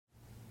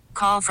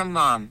Call from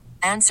mom.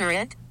 Answer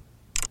it.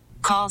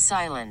 Call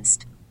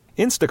silenced.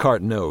 Instacart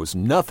knows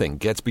nothing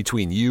gets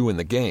between you and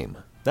the game.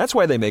 That's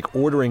why they make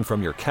ordering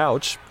from your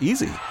couch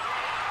easy.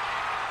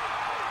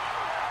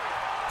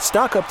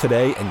 Stock up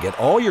today and get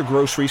all your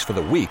groceries for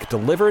the week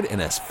delivered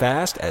in as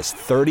fast as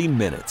 30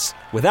 minutes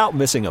without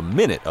missing a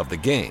minute of the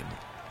game.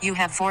 You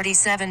have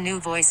 47 new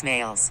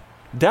voicemails.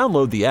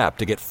 Download the app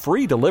to get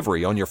free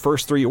delivery on your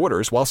first 3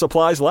 orders while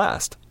supplies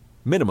last.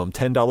 Minimum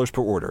 $10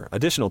 per order.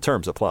 Additional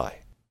terms apply.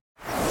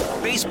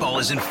 Baseball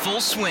is in full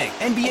swing.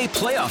 NBA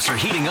playoffs are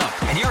heating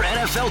up, and your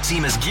NFL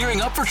team is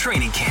gearing up for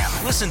training camp.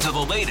 Listen to the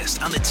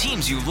latest on the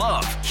teams you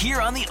love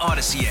here on the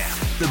Audacy app.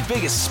 The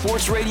biggest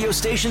sports radio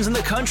stations in the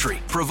country,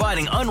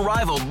 providing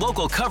unrivaled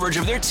local coverage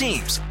of their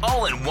teams,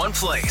 all in one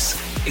place.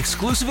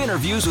 Exclusive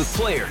interviews with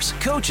players,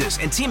 coaches,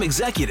 and team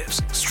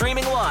executives,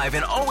 streaming live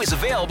and always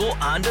available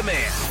on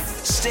demand.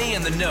 Stay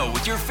in the know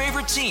with your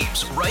favorite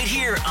teams right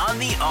here on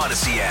the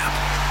Audacy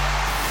app.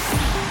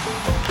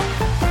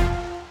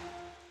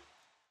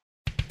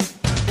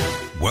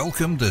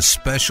 Welcome to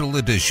Special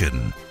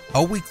Edition,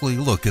 a weekly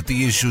look at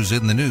the issues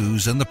in the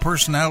news and the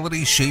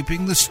personalities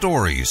shaping the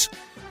stories.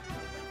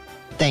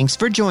 Thanks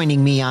for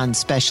joining me on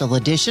Special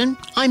Edition.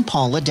 I'm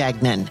Paula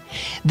Degnan.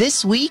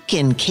 This week,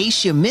 in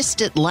case you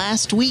missed it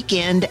last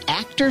weekend,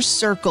 Actors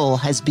Circle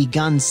has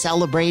begun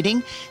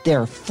celebrating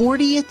their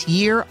 40th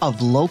year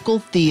of local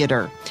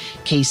theater.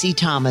 Casey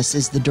Thomas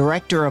is the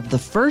director of the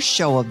first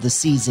show of the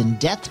season,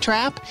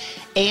 Deathtrap,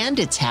 and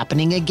it's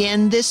happening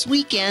again this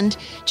weekend.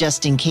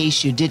 Just in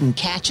case you didn't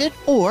catch it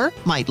or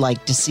might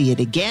like to see it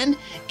again,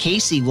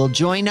 Casey will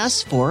join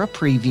us for a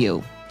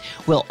preview.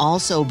 We'll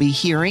also be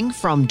hearing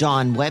from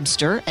Dawn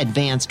Webster,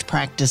 Advanced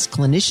Practice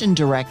Clinician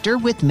Director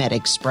with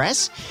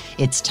MedExpress.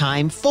 It's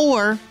time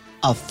for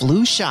a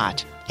flu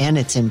shot, and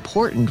it's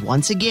important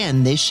once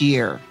again this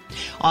year.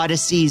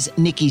 Audacy's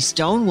Nikki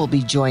Stone will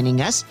be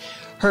joining us.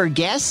 Her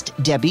guest,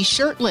 Debbie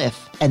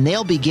Shurtliff, and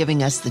they'll be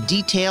giving us the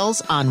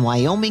details on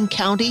Wyoming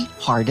County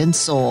Heart and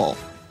Soul.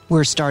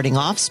 We're starting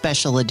off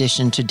Special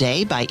Edition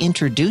today by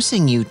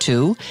introducing you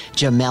to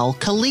Jamel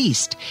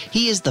Khalist.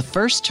 He is the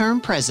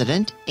first-term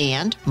president,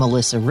 and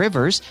Melissa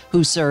Rivers,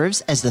 who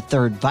serves as the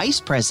third vice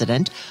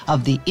president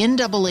of the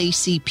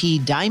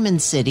NAACP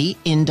Diamond City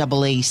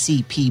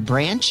NAACP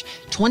branch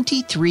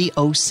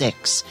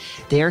 2306.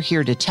 They're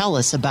here to tell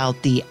us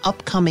about the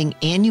upcoming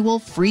annual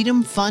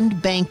Freedom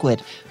Fund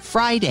banquet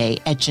Friday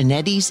at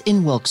Genetti's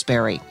in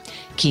Wilkes-Barre.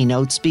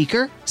 Keynote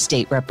speaker,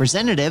 State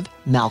Representative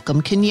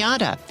Malcolm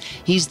Kenyatta.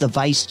 He's the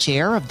vice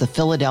chair of the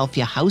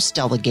Philadelphia House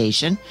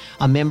delegation,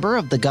 a member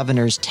of the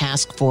governor's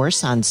task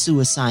force on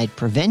suicide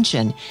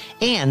prevention,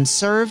 and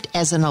served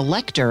as an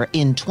elector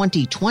in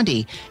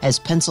 2020 as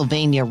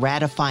Pennsylvania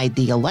ratified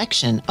the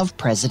election of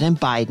President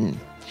Biden.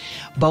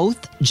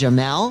 Both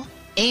Jamel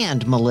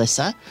and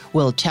Melissa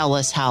will tell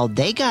us how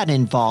they got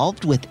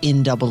involved with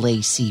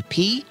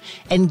NAACP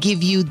and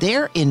give you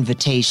their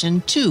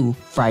invitation to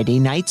Friday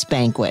night's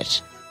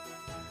banquet.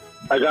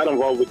 I got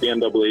involved with the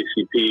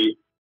NAACP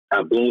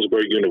at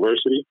Bloomsburg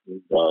University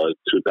in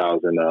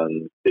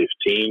 2015.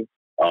 It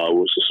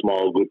was a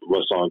small group of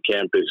us on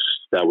campus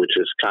that were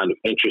just kind of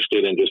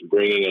interested in just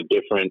bringing a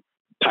different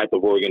type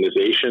of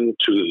organization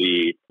to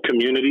the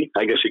community,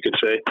 I guess you could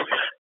say.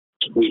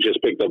 We just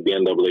picked up the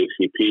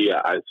NAACP.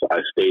 I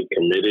stayed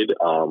committed.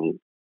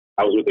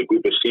 I was with a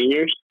group of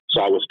seniors,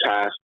 so I was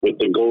tasked with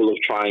the goal of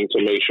trying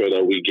to make sure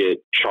that we get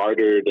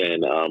chartered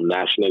and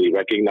nationally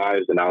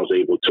recognized. And I was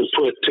able to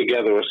put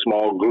together a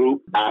small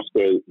group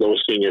after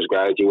those seniors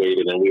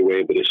graduated, and we were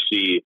able to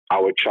see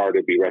our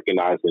charter be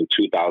recognized in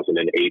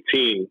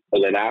 2018.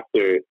 And then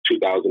after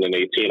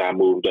 2018, I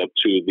moved up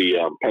to the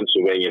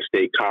Pennsylvania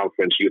State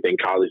Conference Youth and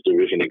College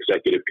Division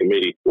Executive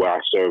Committee, where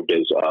I served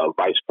as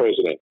vice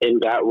president. In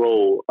that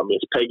role,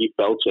 Ms. Peggy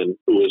Felton,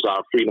 who is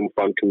our Freedom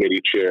Fund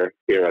Committee chair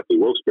here at the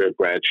Wilkes-Barre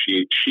branch,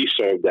 she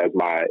served as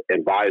my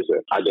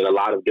advisor. I did a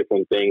lot of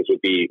different things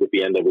with the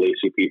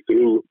NAACP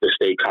through the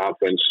state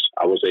conference.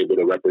 I was able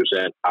to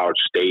represent our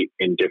state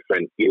in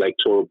different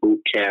electoral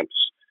boot camps,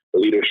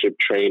 leadership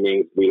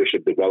trainings,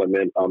 leadership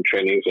development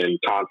trainings and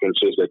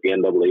conferences that the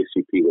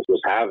NAACP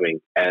was having.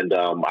 And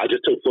I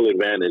just took full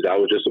advantage. I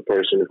was just a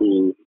person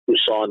who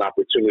saw an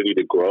opportunity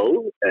to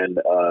grow and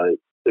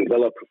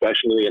develop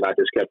professionally, and I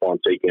just kept on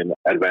taking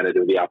advantage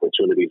of the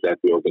opportunities that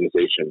the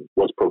organization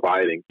was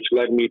providing, which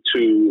led me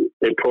to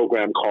a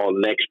program called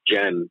Next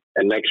Gen.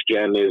 And Next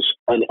Gen is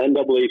an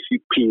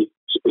NAACP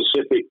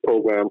specific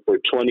program for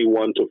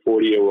 21 to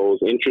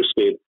 40-year-olds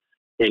interested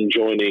in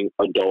joining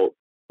adult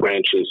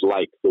branches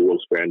like the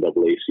Wilkes-Barre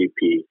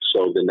NAACP.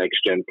 So the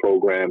Next Gen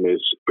program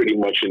is pretty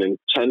much an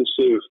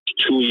intensive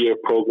 2-year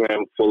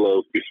program full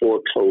of, before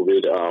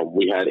COVID,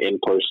 we had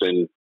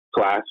in-person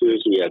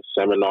classes, we had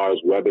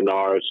seminars,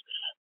 webinars,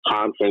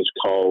 conference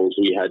calls.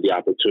 We had the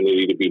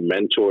opportunity to be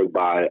mentored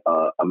by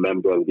a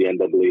member of the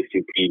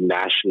NAACP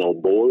National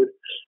Board.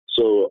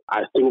 So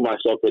I threw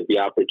myself at the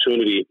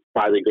opportunity.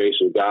 By the grace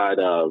of God,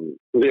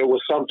 there was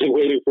something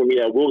waiting for me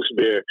at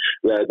Wilkes-Barre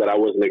that I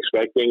wasn't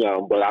expecting,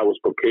 but I was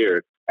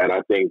prepared. And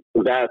I think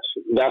that's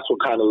what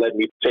kind of led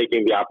me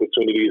taking the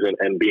opportunities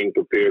and being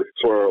prepared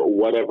for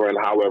whatever and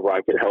however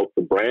I could help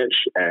the branch.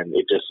 And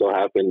it just so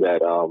happened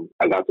that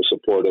I got the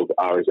support of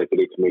our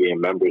executive committee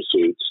and members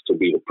to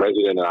be the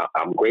president. And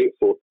I'm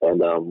grateful.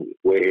 And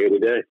we're here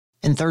today.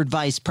 And third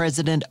vice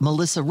president,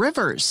 Melissa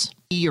Rivers.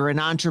 You're an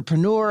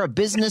entrepreneur, a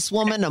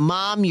businesswoman, a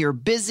mom, you're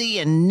busy,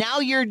 and now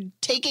you're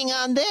taking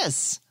on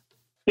this.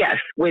 Yes,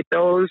 with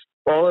all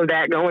of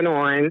that going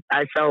on,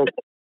 I felt,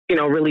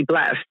 really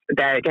blessed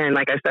that, again,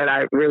 like I said,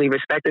 I really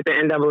respected the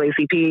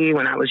NAACP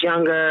when I was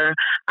younger.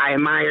 I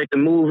admired the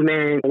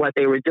movement, what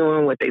they were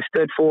doing, what they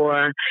stood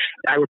for.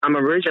 I'm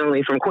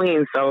originally from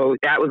Queens, so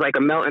that was like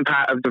a melting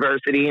pot of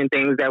diversity and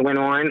things that went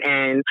on.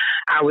 And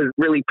I was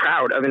really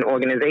proud of an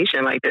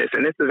organization like this.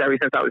 And this is ever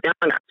since I was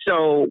young.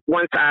 So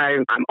once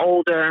I'm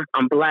older,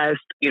 I'm blessed.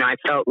 I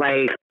felt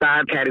like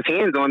God had his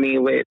hands on me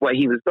with what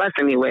he was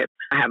blessing me with.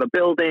 I have a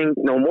building,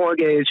 no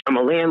mortgage. I'm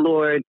a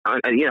landlord,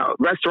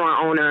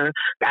 restaurant owner.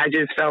 I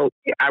just felt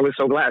I was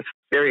so blessed,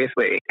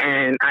 seriously.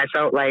 And I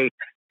felt like,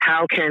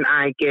 how can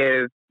I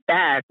give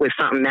back with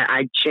something that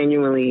I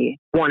genuinely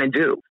want to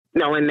do,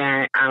 knowing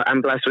that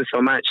I'm blessed with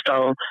so much.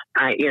 So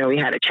we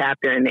had a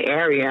chapter in the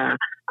area.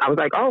 I was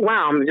like, oh,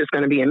 wow, I'm just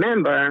going to be a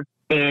member.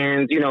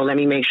 And, let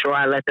me make sure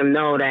I let them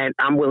know that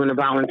I'm willing to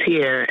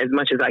volunteer as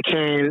much as I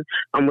can.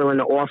 I'm willing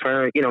to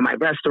offer, my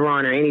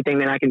restaurant or anything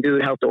that I can do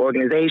to help the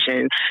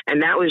organization.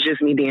 And that was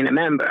just me being a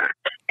member.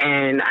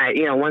 And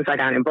once I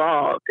got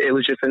involved, it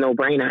was just a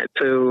no-brainer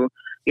to,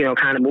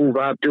 kind of move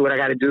up, do what I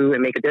got to do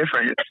and make a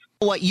difference.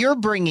 What you're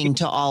bringing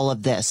to all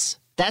of this,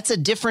 that's a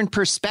different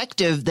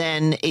perspective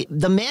than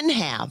the men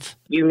have.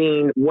 You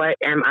mean, what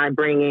am I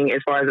bringing as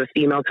far as a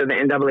female to the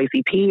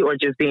NAACP, or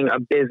just being a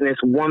business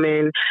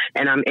woman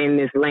and I'm in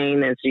this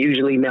lane that's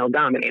usually male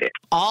dominated?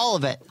 All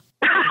of it.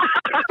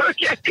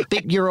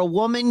 Okay. You're a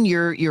woman,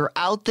 you're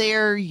out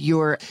there,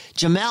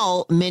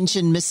 Jamel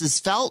mentioned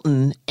Mrs.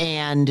 Felton,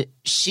 and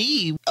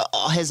she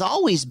has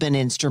always been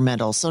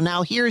instrumental. So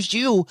now here's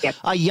you, yep.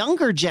 A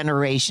younger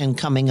generation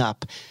coming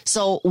up.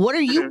 So what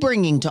are you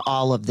bringing to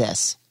all of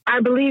this? I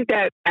believe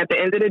that at the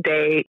end of the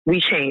day, we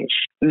change.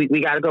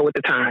 We got to go with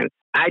the times.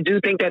 I do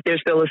think that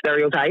there's still a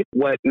stereotype,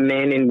 what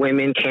men and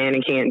women can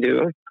and can't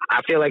do.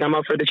 I feel like I'm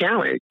up for the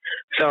challenge.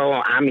 So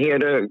I'm here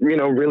to,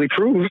 really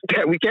prove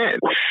that we can.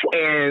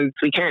 And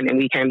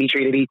we can be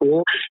treated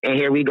equal. And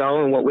here we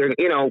go. And what we're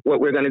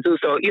going to do.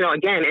 So,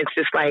 again, it's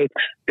just like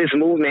this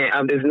movement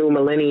of this new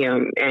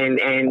millennium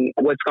and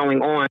what's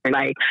going on.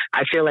 Like,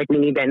 I feel like we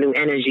need that new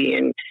energy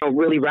and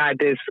really ride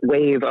this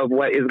wave of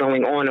what is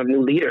going on of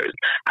new leaders.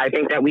 I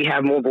think that we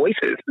have more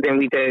voices than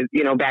we did,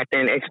 back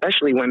then,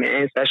 especially women,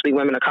 and especially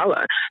women of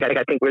color. Like,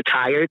 I think we're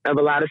tired of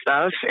a lot of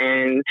stuff,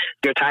 and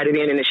you're tired of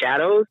being in the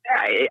shadows.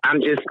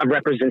 I'm just a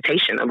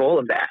representation of all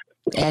of that.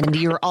 And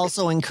you're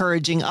also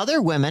encouraging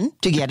other women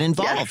to get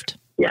involved.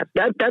 Yes,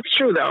 that's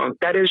true, though.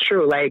 That is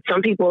true. Like,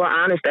 some people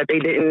are honest that they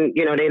didn't,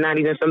 they're not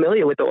even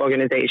familiar with the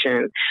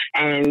organization.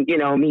 And,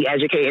 me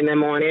educating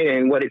them on it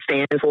and what it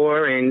stands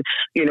for and,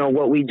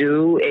 what we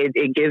do,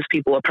 it gives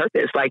people a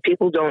purpose. Like,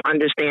 people don't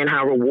understand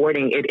how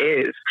rewarding it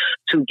is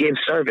to give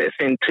service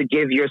and to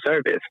give your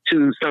service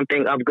to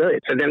something of good.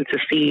 For them to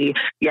see,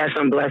 yes,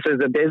 I'm blessed as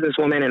a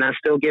businesswoman and I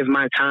still give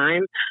my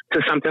time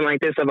to something like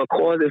this of a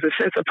cause is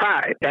a sense of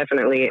pride.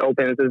 Definitely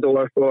opens the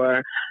door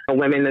for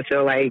women to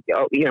feel like,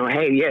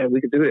 hey, yeah,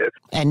 we could do this.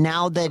 And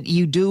now that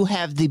you do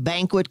have the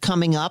banquet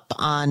coming up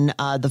on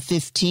the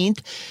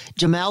 15th,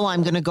 Jamel,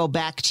 I'm going to go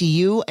back to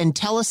you and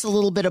tell us a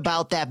little bit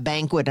about that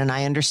banquet. And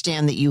I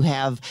understand that you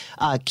have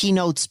a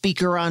keynote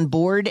speaker on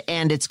board,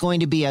 and it's going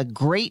to be a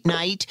great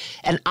night,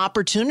 an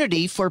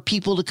opportunity for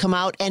people to come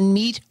out and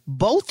meet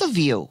both of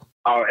you.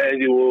 Our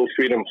annual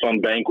Freedom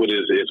Fund banquet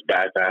is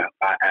back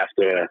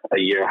after a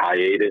year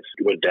hiatus.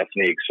 We're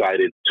definitely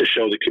excited to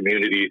show the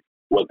community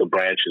what the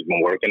branch has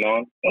been working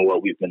on and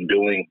what we've been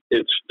doing.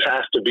 It's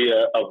tasked to be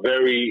a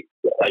very,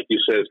 like you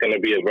said, it's going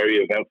to be a very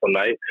eventful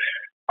night.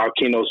 Our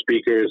keynote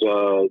speaker is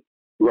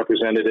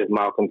Representative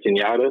Malcolm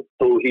Kenyatta,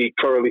 who he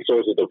currently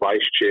serves as the vice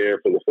chair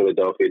for the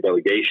Philadelphia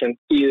delegation.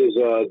 He is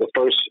the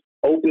first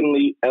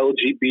openly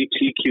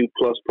LGBTQ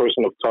plus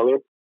person of color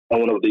and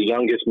one of the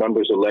youngest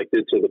members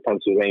elected to the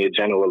Pennsylvania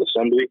General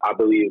Assembly. I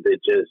believe that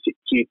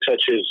he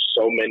touches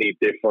so many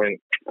different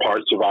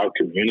parts of our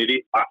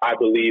community. I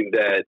believe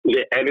that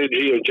the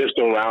energy just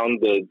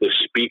around the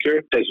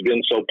speaker has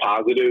been so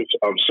positive.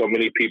 So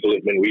many people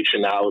have been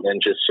reaching out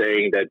and just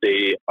saying that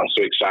they are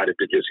so excited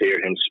to just hear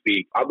him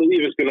speak. I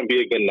believe it's going to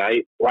be a good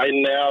night. Right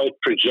now, it's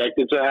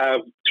projected to have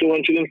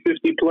 250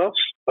 plus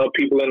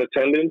people in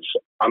attendance.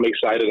 I'm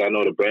excited. I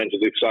know the branch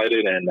is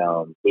excited, and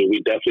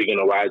we're definitely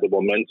going to ride the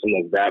momentum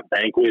of that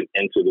banquet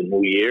into the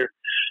new year.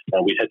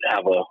 And we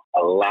have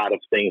a lot of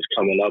things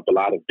coming up, a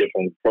lot of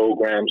different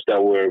programs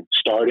that we're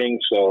starting.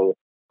 So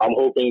I'm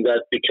hoping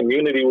that the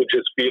community would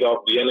just feed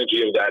off the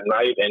energy of that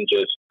night and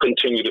just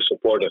continue to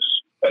support us.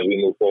 as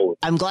we move forward.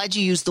 I'm glad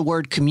you used the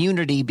word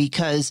community,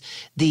 because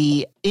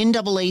the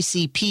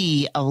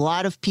NAACP, a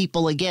lot of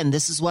people, again,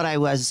 this is what I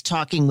was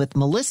talking with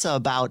Melissa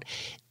about.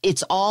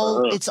 It's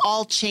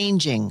all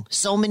changing.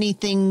 So many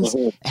things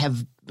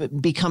have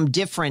become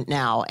different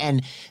now.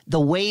 And the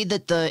way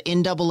that the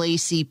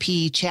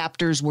NAACP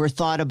chapters were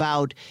thought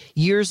about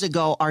years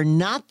ago are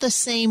not the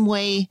same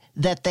way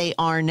that they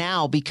are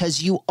now,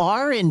 because you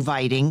are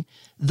inviting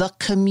the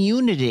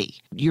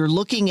community. You're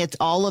looking at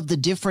all of the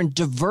different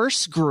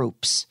diverse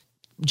groups.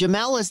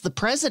 Jamel, as the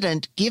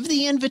president, give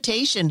the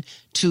invitation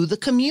to the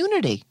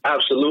community.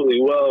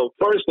 Absolutely. Well,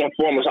 first and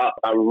foremost,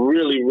 I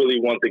really, really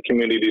want the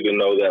community to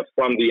know that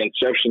from the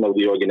inception of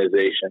the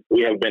organization,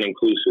 we have been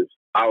inclusive.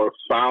 Our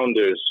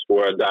founders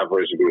were a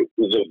diverse group.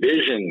 The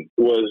vision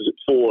was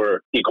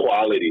for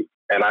equality.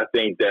 And I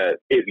think that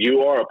if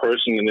you are a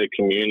person in the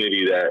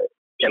community that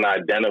can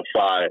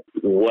identify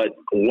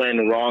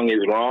when wrong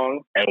is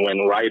wrong and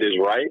when right is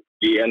right,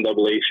 the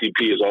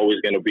NAACP is always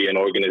going to be an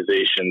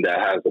organization that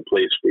has a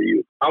place for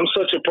you. I'm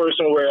such a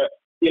person where,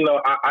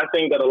 I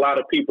think that a lot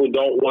of people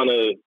don't want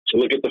to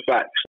look at the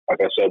facts.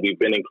 Like I said, we've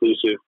been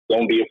inclusive.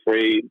 Don't be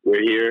afraid.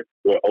 We're here.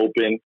 We're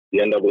open. The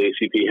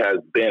NAACP has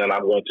been, and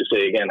I'm going to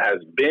say again,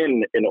 has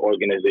been an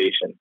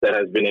organization that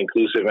has been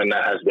inclusive and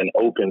that has been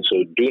open.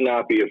 So do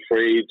not be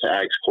afraid to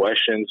ask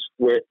questions.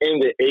 We're in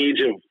the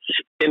age of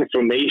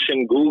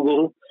information.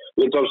 Google,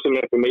 look up some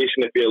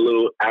information if you're a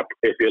little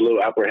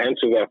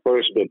apprehensive at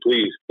first, but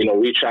please,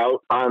 reach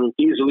out. I'm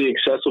easily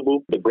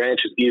accessible. The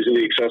branch is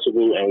easily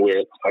accessible, and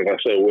we're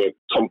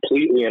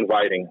completely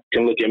inviting. You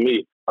can look at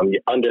me. I'm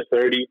under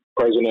 30,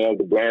 president of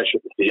the branch,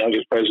 the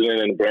youngest president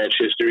in the branch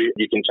history.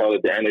 You can tell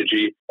that the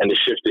energy and the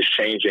shift is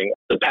changing.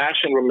 The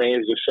passion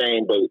remains the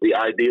same, but the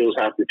ideals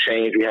have to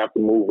change. We have to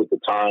move with the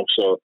time.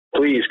 So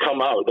please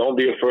come out. Don't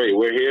be afraid.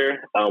 We're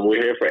here.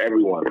 We're here for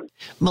everyone.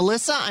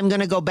 Melissa, I'm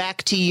going to go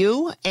back to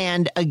you.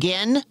 And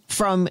again,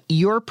 from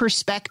your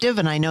perspective,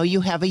 and I know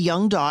you have a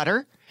young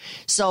daughter,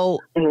 so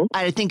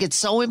I think it's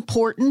so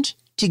important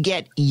to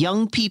get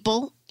young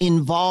people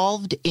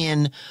involved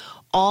in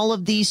all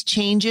of these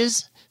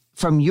changes.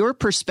 From your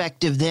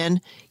perspective,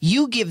 then,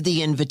 you give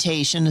the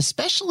invitation,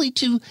 especially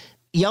to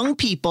young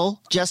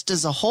people, just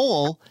as a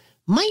whole,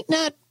 might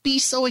not be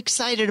so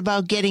excited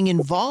about getting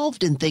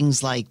involved in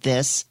things like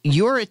this.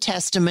 You're a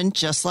testament,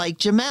 just like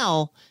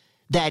Jamel,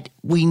 that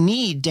we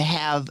need to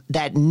have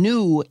that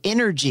new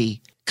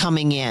energy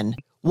coming in.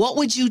 What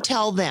would you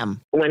tell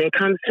them? When it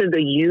comes to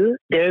the youth,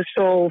 they're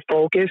so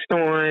focused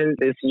on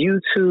this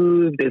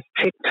YouTube, this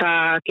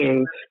TikTok,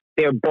 and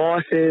their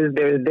bosses,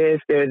 they're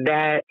this, they're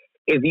that.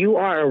 If you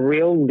are a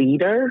real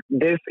leader,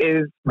 this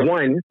is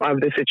one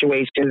of the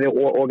situations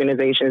or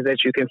organizations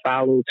that you can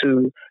follow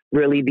to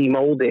really be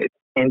molded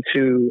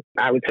into,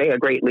 I would say, a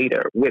great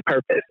leader with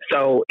purpose.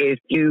 So if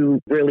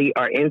you really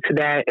are into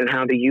that and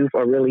how the youth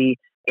are really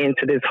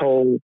into this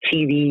whole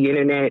TV,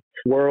 internet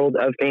world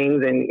of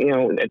things,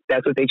 and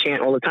that's what they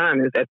chant all the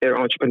time, is that they're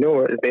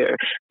entrepreneurs, they're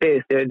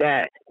this, they're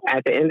that.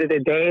 At the end of the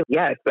day,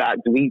 yes,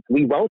 we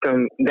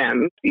welcome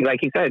them,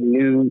 like you said,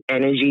 new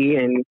energy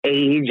and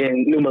age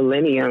and new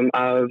millennium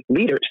of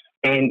leaders,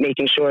 and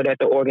making sure that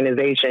the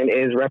organization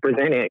is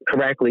represented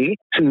correctly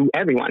to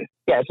everyone.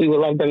 Yes, we would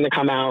love them to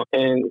come out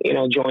and,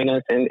 join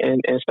us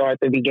and start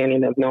the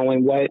beginning of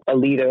knowing what a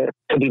leader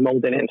to be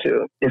molded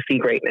into to see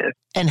greatness.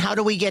 And how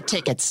do we get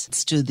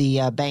tickets to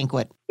the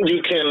banquet?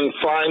 You can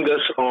find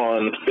us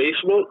on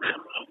Facebook,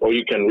 or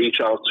you can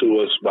reach out to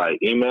us by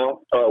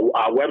email.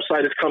 Our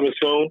website is coming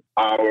soon.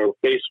 Our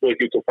Facebook,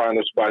 you can find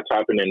us by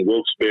typing in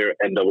Wilkes-Barre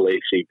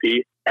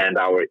NAACP, and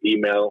our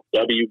email,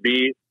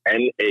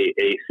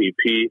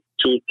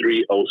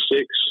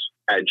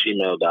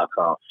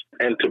 WBNAACP2306@gmail.com.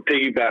 And to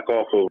piggyback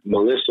off of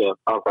Melissa,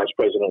 our vice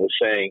president, was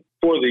saying,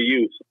 for the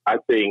youth, I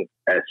think,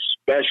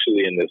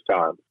 especially in this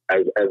time,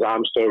 as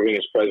I'm serving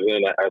as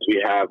president, as we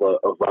have a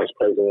vice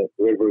president,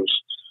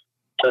 Rivers,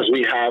 as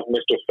we have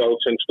Mr.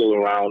 Felton still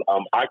around,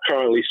 I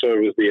currently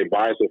serve as the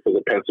advisor for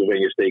the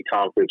Pennsylvania State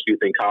Conference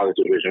Youth and College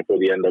Division for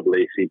the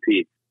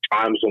NAACP.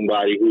 I'm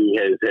somebody who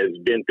has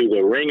been through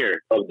the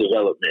ringer of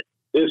development.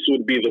 This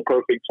would be the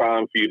perfect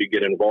time for you to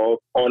get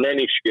involved on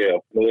any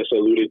scale. Melissa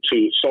alluded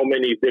to so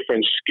many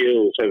different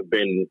skills have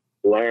been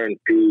learned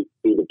through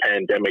the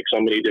pandemic. So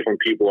many different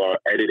people are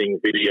editing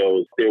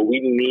videos. We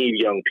need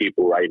young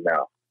people right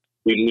now.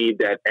 We need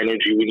that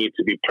energy. We need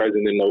to be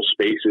present in those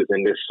spaces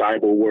in this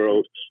cyber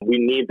world. We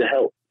need the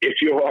help.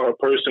 If you are a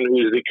person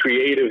who is a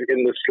creative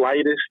in the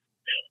slightest,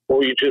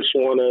 or you just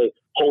want to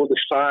hold a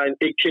sign,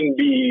 it can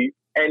be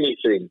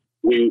anything.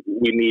 We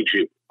need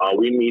you.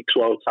 We meet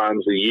 12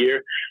 times a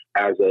year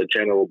as a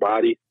general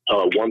body,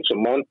 once a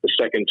month, the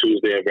second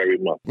Tuesday of every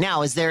month.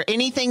 Now, is there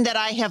anything that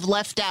I have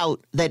left out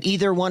that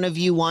either one of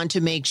you want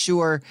to make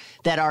sure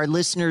that our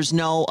listeners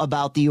know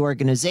about the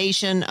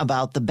organization,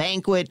 about the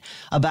banquet,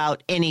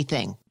 about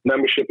anything?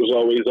 Membership is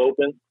always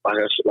open.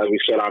 Like we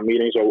said, our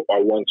meetings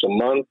are once a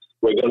month.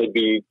 We're going to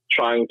be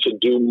trying to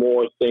do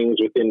more things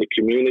within the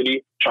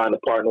community, trying to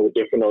partner with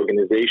different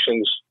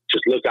organizations.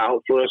 Just look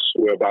out for us.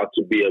 We're about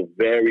to be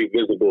very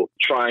visible,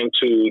 trying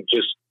to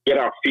just get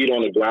our feet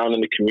on the ground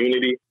in the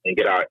community and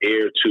get our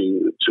ear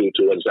to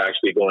what's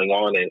actually going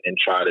on and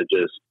try to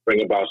just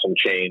bring about some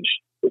change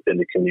within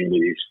the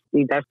communities.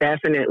 We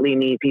definitely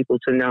need people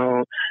to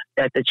know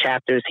that the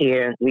chapter's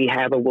here. We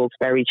have a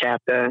Wilkes-Barre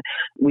chapter.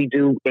 We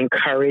do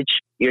encourage.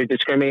 You're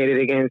discriminated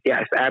against.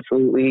 Yes,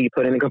 absolutely. You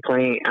put in a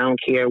complaint. I don't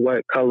care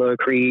what color,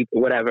 creed,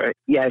 whatever.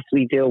 Yes,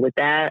 we deal with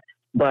that.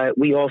 But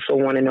we also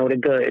want to know the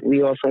good.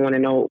 We also want to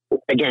know,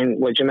 again,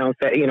 what Jamel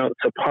said,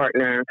 to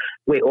partner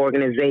with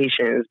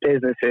organizations,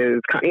 businesses,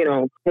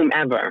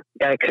 whomever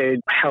that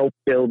could help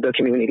build the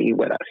community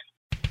with us.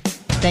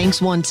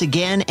 Thanks once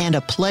again, and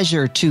a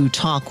pleasure to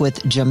talk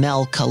with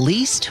Jamel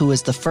Khalist, who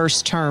is the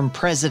first-term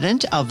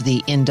president of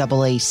the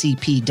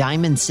NAACP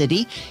Diamond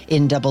City,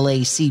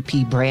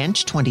 NAACP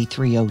Branch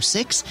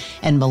 2306,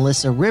 and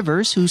Melissa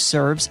Rivers, who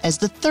serves as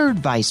the third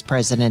vice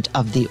president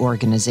of the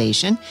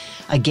organization.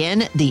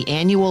 Again, the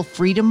annual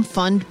Freedom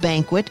Fund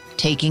Banquet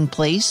taking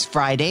place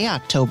Friday,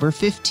 October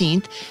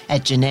 15th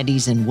at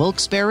Genetti's in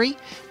Wilkes-Barre.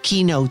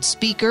 Keynote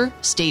speaker,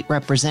 State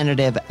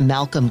Representative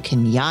Malcolm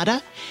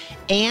Kenyatta.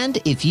 And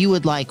if you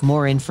would like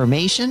more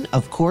information,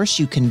 of course,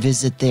 you can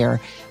visit their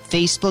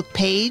Facebook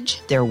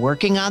page. They're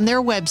working on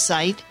their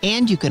website,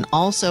 and you can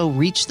also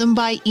reach them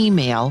by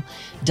email,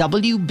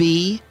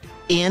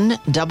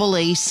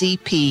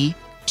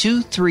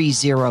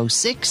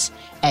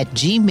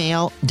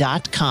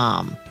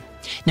 wbnaacp2306@gmail.com.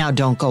 Now,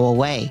 don't go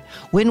away.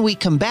 When we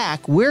come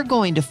back, we're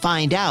going to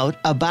find out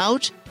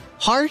about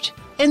Heart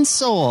and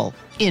Soul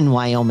in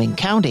Wyoming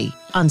County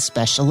on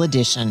Special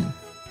Edition.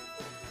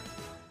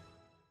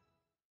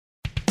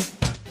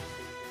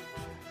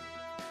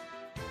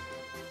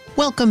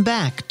 Welcome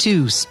back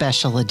to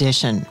Special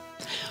Edition.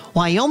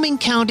 Wyoming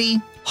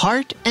County,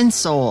 Heart and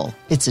Soul.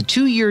 It's a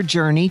 2-year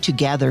journey to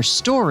gather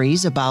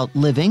stories about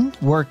living,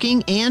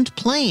 working, and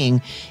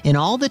playing in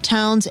all the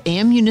towns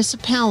and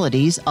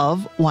municipalities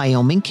of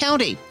Wyoming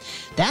County.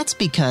 That's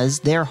because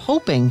they're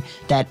hoping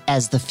that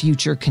as the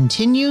future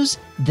continues,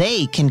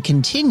 they can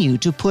continue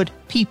to put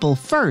people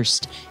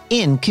first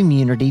in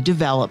community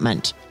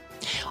development.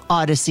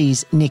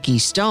 Audacy's Nikki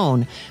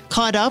Stone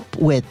caught up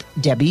with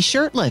Debbie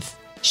Shurtliff.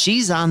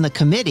 She's on the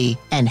committee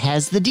and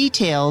has the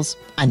details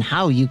on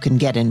how you can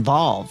get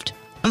involved.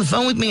 On the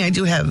phone with me, I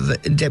do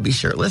have Debbie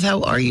Shurtliff.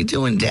 How are you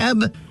doing,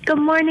 Deb? Good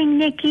morning,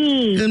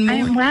 Nikki. Good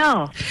morning. I'm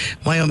well.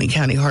 Wyoming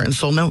County Heart and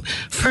Soul. Now,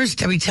 first,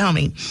 Debbie, tell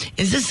me,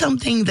 is this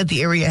something that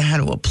the area had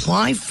to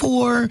apply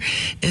for?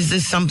 Is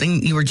this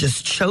something you were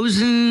just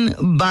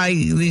chosen by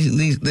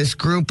this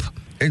group?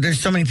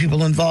 There's so many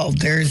people involved.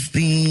 There's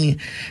the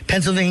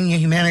Pennsylvania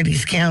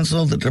Humanities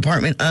Council, the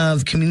Department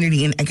of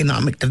Community and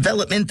Economic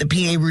Development, the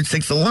PA Route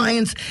 6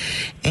 Alliance,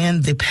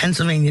 and the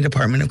Pennsylvania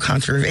Department of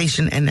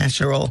Conservation and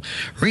Natural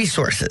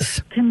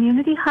Resources.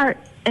 Community Heart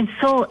and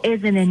Soul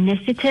is an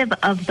initiative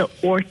of the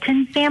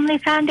Orton Family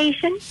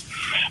Foundation.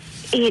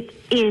 It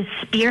is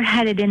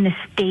spearheaded in the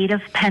state of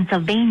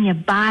Pennsylvania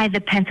by the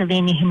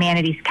Pennsylvania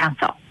Humanities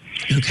Council.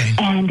 Okay.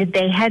 And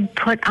they had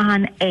put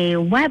on a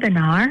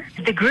webinar.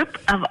 The group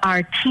of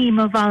our team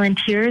of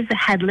volunteers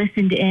had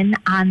listened in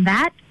on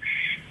that,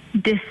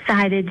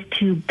 decided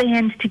to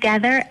band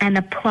together and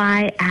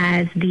apply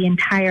as the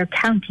entire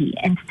county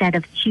instead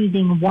of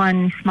choosing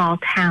one small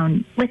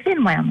town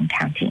within Wyoming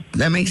County.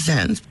 That makes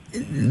sense.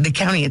 The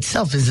county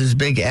itself is as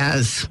big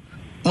as...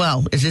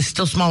 Well, is it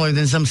still smaller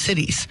than some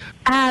cities?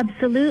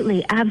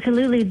 Absolutely,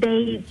 absolutely.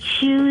 They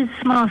choose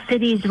small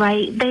cities,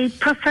 right? They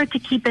prefer to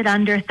keep it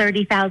under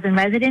 30,000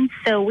 residents,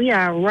 so we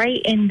are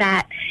right in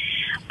that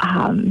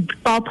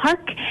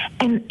ballpark.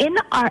 And in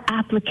our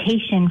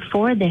application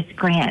for this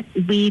grant,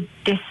 we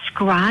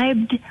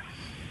described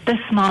the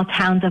small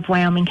towns of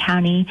Wyoming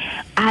County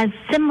as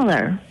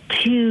similar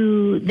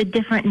to the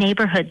different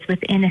neighborhoods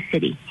within a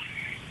city.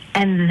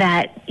 And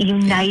that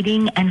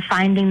uniting and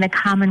finding the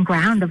common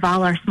ground of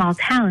all our small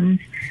towns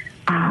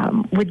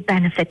would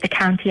benefit the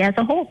county as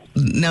a whole.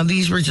 Now,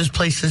 these were just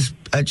places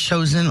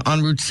chosen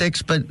on Route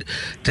 6, but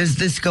does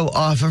this go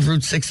off of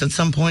Route 6 at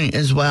some point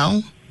as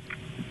well?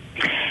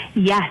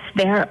 Yes,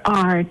 there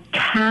are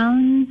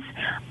towns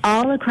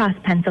all across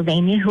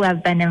Pennsylvania who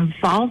have been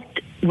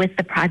involved with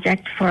the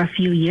project for a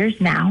few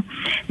years now.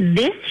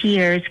 This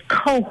year's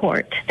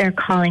cohort, they're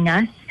calling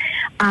us,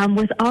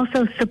 was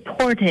also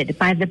supported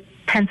by the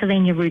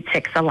Pennsylvania Route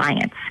 6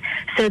 Alliance.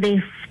 So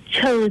they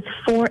chose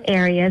 4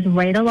 areas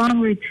right along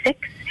Route 6.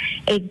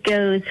 It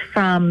goes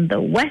from the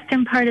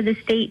western part of the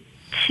state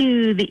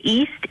to the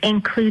east,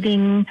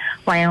 including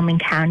Wyoming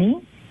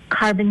County,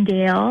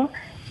 Carbondale,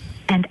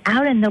 and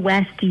out in the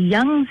west,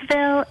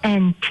 Youngsville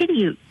and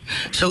Tidiute.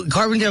 So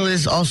Carbondale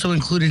is also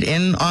included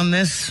in on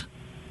this?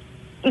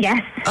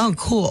 Yes. Oh,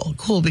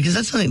 cool. Because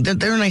that's something.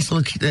 They're a nice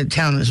little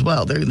town as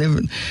well. They're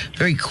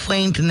very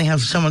quaint and they have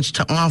so much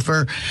to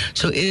offer.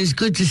 So it is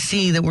good to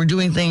see that we're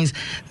doing things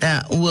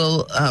that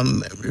will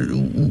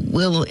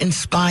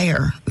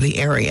inspire the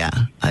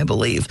area, I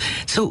believe.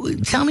 So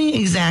tell me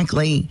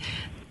exactly,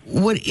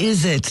 what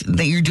is it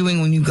that you're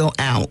doing when you go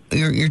out?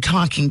 You're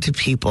talking to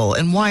people,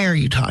 and why are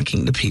you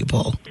talking to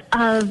people?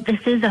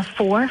 This is a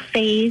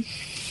 4-phase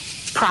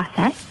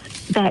process.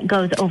 that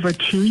goes over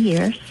 2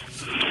 years.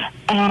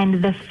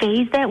 And the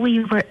phase that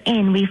we were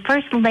in, we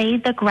first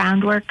laid the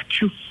groundwork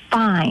to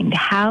find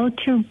how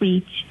to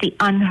reach the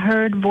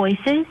unheard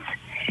voices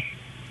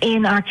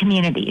in our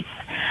communities.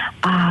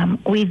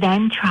 We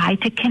then try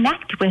to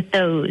connect with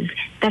those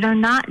that are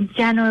not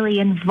generally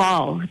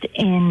involved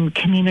in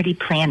community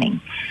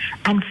planning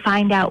and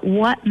find out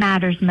what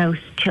matters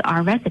most to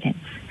our residents.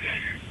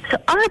 So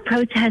our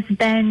approach has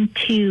been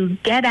to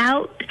get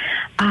out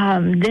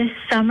this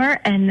summer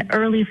and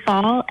early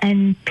fall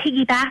and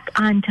piggyback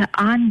onto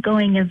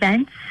ongoing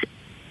events.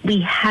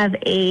 We have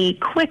a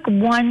quick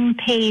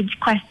one-page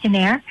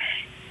questionnaire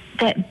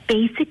that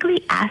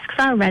basically asks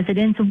our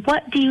residents,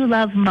 what do you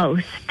love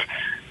most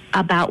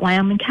about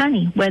Wyoming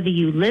County? Whether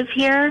you live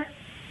here,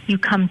 you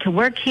come to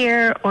work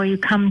here, or you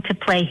come to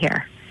play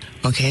here.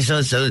 Okay, so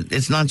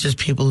it's not just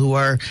people who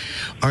are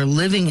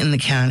living in the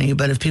county,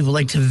 but if people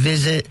like to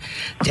visit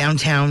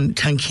downtown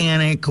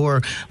Tunkhannock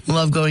or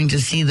love going to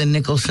see the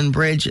Nicholson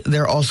Bridge,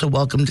 they're also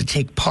welcome to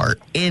take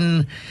part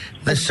in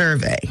the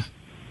survey.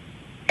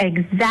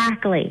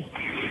 Exactly.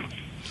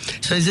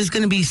 So is this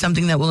going to be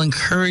something that will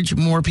encourage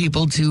more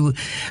people to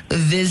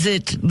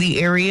visit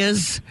the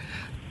areas?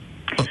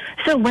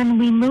 So when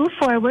we move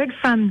forward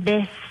from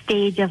this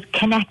stage of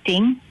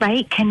connecting,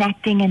 right?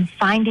 Connecting and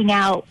finding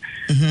out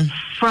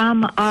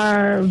from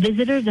our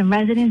visitors and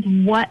residents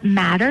what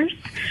matters,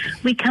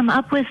 we come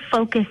up with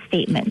focus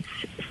statements.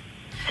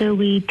 So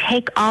we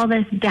take all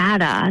this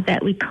data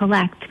that we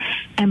collect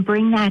and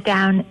bring that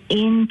down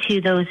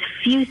into those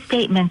few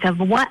statements of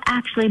what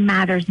actually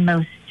matters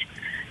most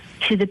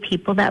to the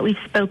people that we've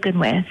spoken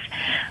with.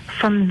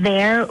 From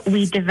there,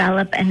 we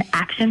develop an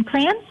action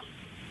plan.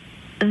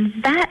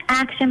 That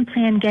action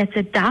plan gets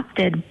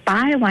adopted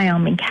by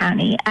Wyoming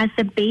County as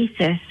the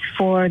basis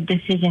for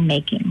decision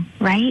making,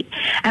 right?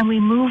 And we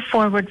move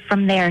forward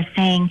from there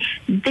saying,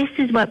 this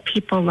is what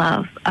people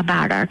love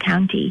about our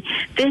county.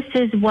 This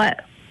is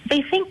what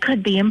they think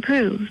could be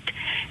improved.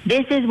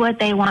 This is what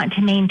they want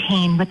to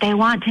maintain, what they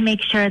want to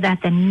make sure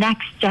that the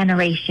next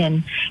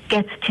generation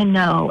gets to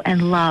know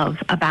and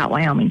love about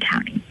Wyoming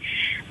County.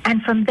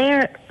 And from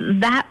there,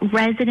 that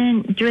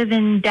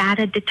resident-driven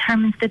data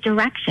determines the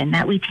direction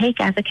that we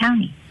take as a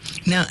county.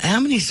 Now,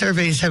 how many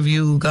surveys have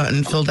you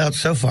gotten filled out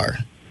so far?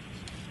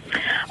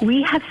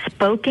 We have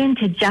spoken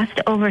to just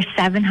over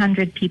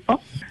 700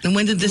 people. And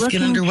when did this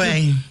get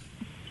underway?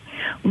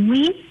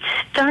 We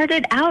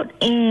started out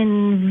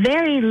in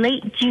very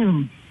late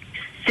June.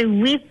 So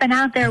we've been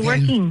out there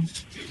working.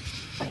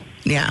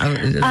 Yeah, I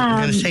was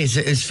going to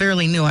say, it's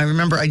fairly new. I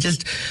remember I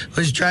just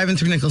was driving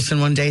through Nicholson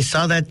one day,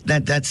 saw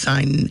that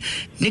sign,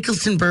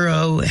 Nicholson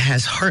Borough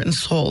has heart and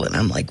soul, and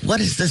I'm like,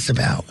 what is this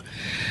about?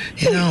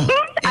 You know,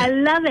 I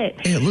love it.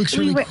 It looks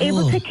really cool. We were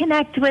able to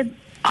connect with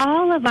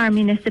all of our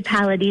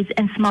municipalities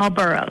and small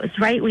boroughs,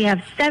 right? We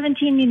have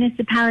 17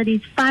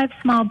 municipalities, 5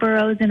 small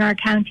boroughs in our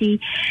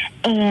county,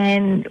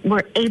 and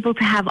we're able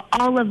to have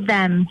all of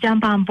them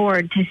jump on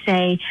board to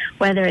say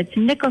whether it's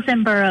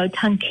Nicholson Borough,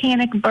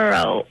 Tunkhannock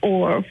Borough,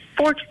 or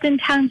Forkston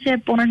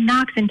Township or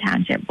Knoxon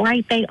Township,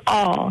 right? They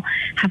all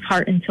have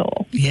heart and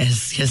soul.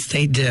 Yes,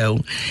 they do.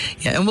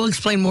 Yeah, and we'll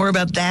explain more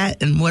about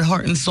that and what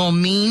heart and soul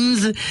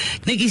means.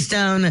 Nikki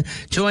Stone,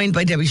 joined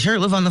by Debbie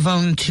Shurtliff on the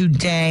phone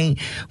today.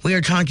 We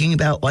are talking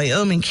about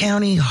Wyoming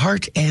County,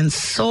 heart and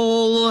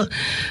soul,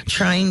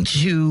 trying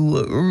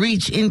to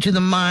reach into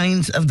the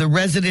minds of the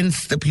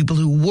residents, the people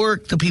who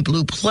work, the people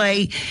who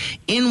play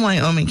in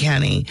Wyoming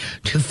County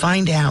to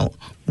find out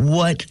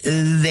what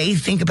they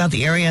think about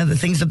the area, the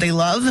things that they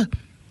love,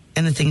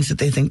 and the things that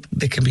they think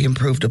that can be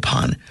improved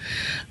upon.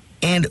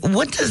 And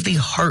what does the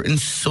heart and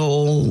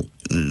soul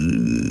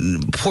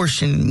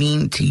portion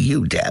mean to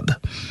you, Deb?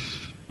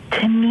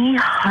 To me,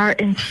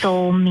 heart and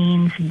soul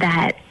means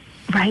that,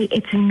 right,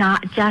 it's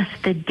not just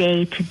the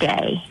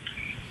day-to-day.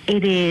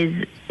 It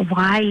is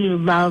why you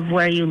love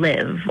where you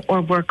live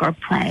or work or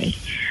play.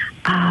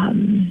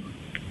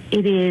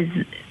 It is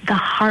the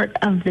heart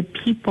of the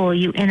people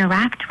you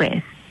interact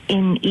with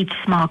in each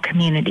small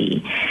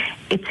community.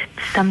 It's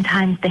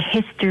sometimes the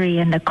history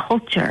and the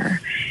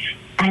culture.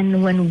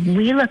 And when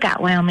we look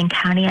at Wyoming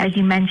County, as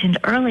you mentioned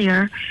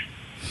earlier,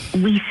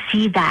 we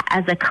see that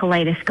as a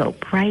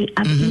kaleidoscope, right?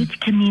 Each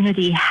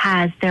community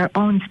has their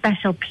own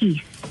special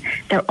piece,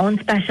 their own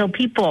special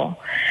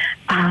people.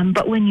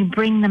 But when you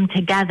bring them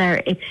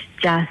together, it's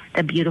just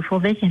a beautiful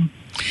vision.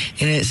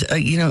 It is,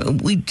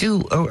 we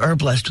are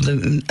blessed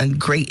with a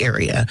great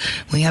area.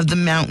 We have the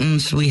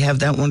mountains. We have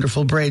that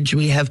wonderful bridge.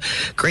 We have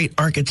great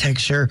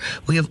architecture.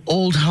 We have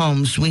old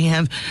homes. We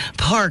have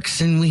parks,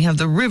 and we have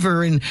the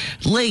river and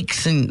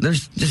lakes, and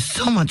there's just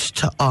so much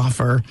to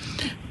offer.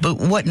 But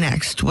what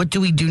next? What do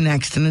we do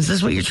next? And is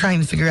this what you're trying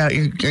to figure out? Are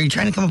you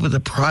trying to come up with a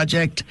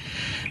project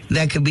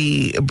that could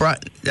be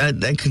brought,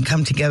 that could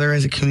come together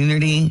as a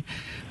community?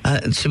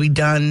 To be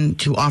done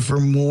to offer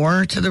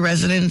more to the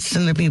residents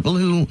and the people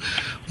who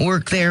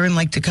work there and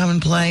like to come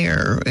and play,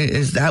 or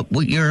is that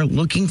what you're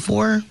looking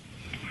for?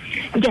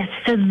 Yes,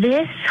 so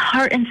this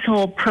heart and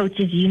soul approach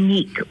is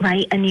unique,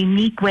 right? A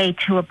unique way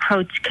to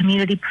approach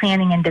community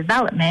planning and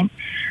development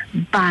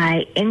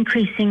by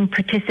increasing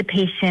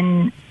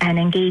participation and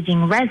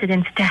engaging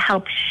residents to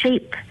help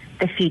shape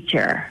the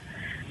future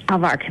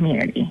of our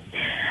community,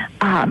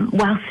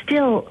 while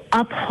still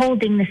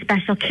upholding the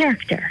special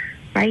character,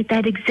 right,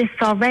 that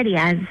exists already,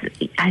 as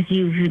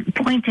you've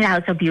pointed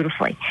out so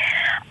beautifully.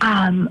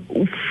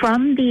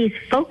 From these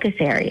focus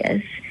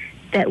areas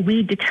that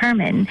we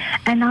determine,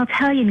 and I'll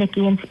tell you,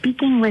 Nikki, in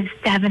speaking with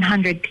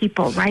 700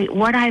 people, right,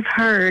 what I've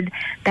heard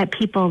that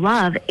people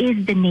love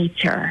is the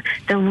nature,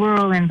 the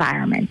rural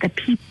environment, the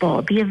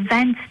people, the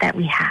events that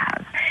we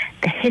have,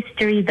 the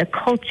history, the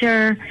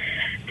culture.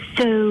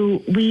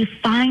 So we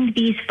find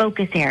these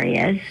focus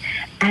areas,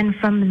 and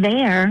from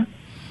there,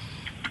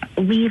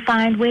 we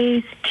find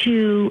ways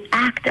to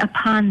act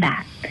upon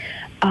that.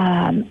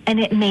 And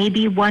it may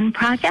be one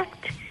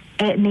project,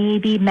 it may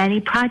be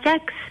many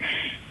projects.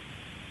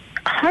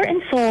 Heart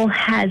and Soul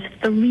has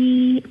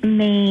 3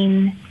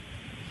 main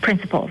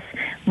principles.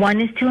 One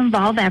is to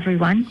involve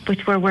everyone,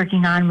 which we're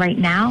working on right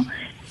now.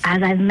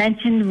 As I've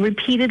mentioned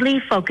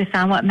repeatedly, focus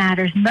on what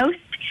matters most.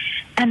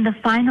 And the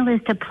final is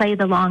to play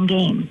the long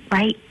game,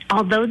 right?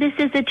 Although this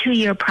is a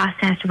 2-year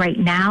process right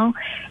now,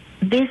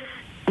 these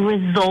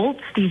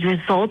results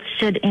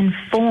should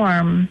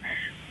inform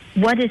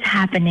what is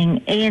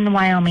happening in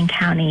Wyoming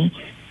County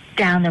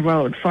down the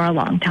road for a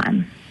long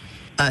time.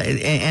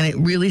 And it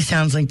really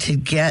sounds like to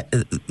get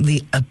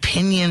the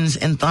opinions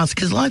and thoughts,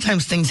 because a lot of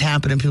times things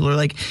happen and people are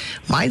like,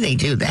 why they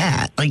do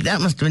that? Like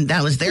that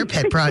was their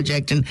pet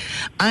project. And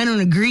I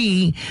don't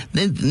agree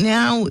that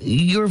now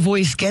your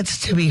voice gets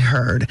to be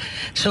heard.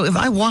 So if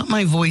I want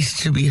my voice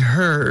to be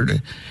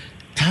heard,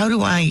 how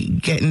do I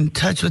get in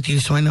touch with you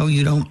so I know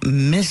you don't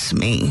miss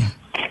me?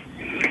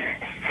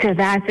 So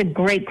that's a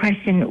great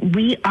question.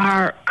 We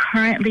are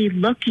currently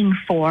looking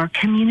for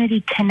community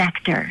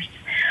connectors.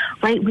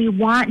 Right, we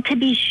want to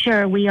be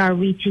sure we are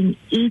reaching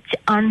each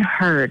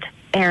unheard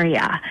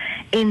area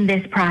in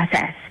this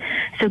process.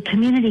 So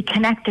community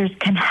connectors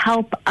can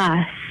help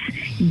us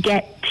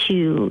get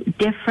to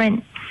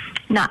different,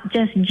 not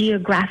just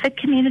geographic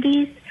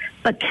communities,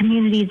 but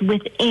communities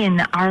within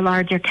our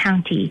larger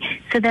county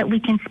so that we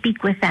can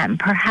speak with them.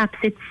 Perhaps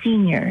it's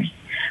seniors,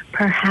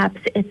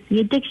 perhaps it's the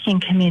addiction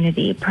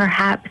community,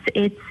 perhaps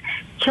it's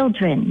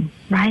children,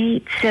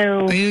 right?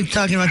 So are you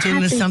talking about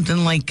doing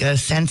something like a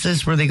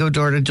census where they go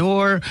door to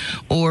door,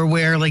 or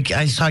where, like,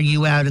 I saw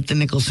you out at the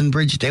Nicholson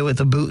Bridge Day with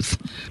a booth?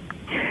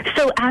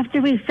 So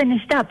after we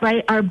finished up,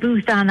 right, our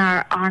booth on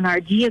our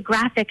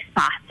geographic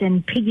spots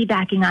and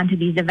piggybacking onto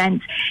these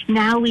events,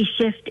 now we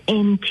shift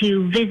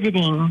into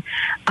visiting,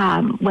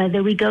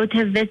 whether we go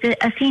to visit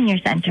a senior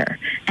center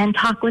and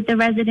talk with the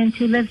residents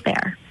who live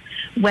there,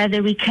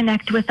 whether we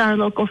connect with our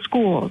local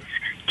schools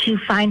to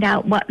find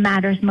out what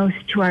matters most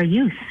to our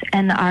youth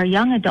and our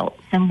young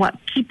adults and what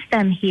keeps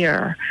them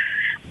here.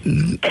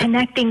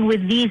 Connecting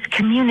with these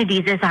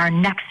communities is our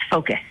next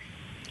focus.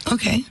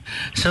 Okay.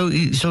 So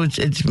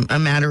it's a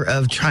matter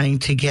of trying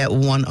to get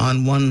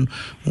one-on-one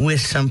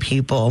with some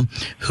people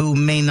who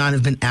may not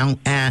have been out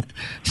at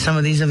some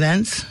of these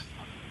events?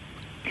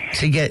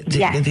 To get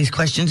these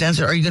questions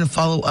answered. Are you going to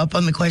follow up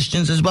on the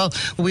questions as well?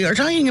 We are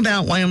talking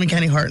about Wyoming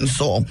County Heart and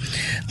Soul.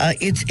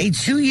 It's a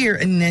 2-year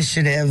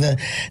initiative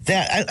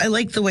that I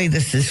like the way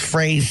this is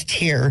phrased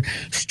here.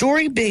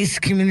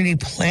 Story-based community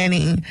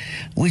planning,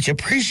 which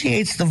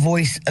appreciates the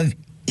voice of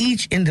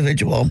each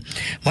individual.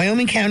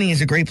 Wyoming County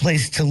is a great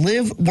place to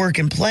live, work,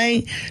 and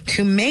play.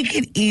 To make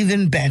it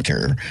even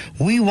better,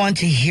 we want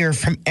to hear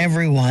from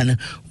everyone.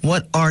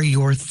 What are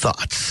your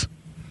thoughts?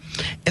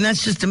 And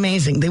that's just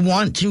amazing. They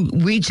want to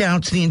reach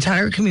out to the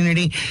entire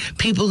community,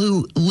 people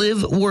who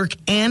live, work,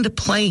 and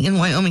play in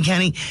Wyoming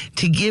County,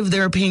 to give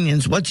their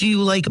opinions. What do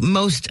you like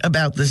most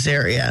about this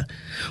area?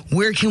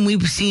 Where can we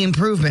see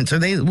improvements? Are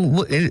they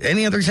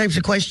any other types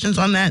of questions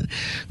on that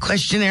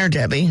questionnaire,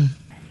 Debbie?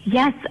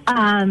 Yes,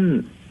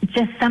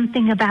 just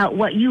something about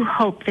what you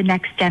hope the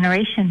next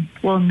generation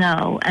will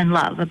know and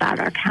love about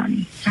our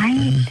county,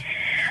 right?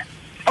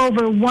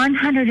 Over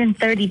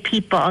 130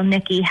 people,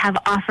 Nikki, have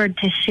offered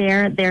to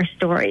share their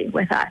story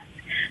with us.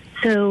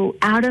 So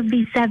out of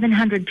these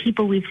 700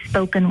 people we've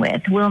spoken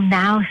with, we'll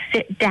now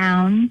sit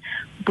down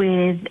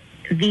with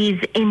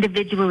these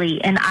individually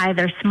in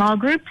either small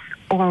groups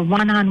or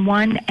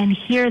one-on-one and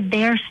hear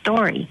their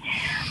story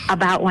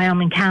about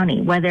Wyoming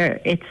County, whether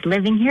it's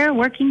living here,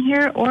 working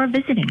here, or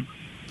visiting.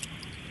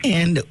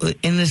 And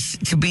in this,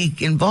 to be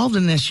involved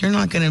in this, you're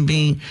not going to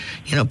be,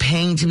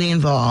 paying to be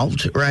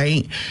involved,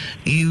 right?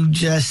 You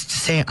just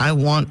say, I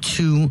want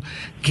to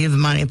give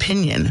my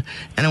opinion,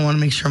 and I want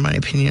to make sure my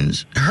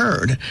opinion's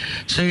heard.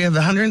 So you have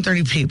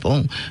 130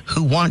 people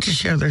who want to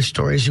share their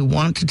stories, who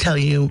want to tell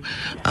you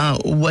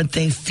what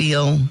they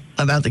feel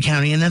about the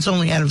county, and that's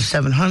only out of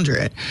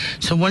 700.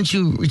 So once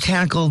you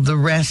tackle the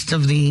rest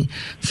of the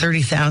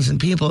 30,000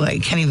 people, I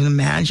can't even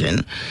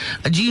imagine.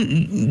 Do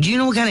you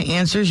know what kind of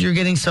answers you're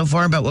getting so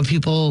far about what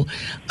people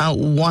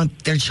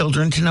want their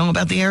children to know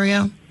about the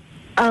area?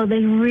 Oh, they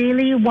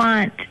really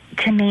want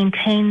to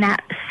maintain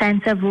that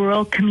sense of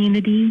rural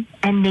community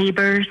and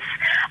neighbors,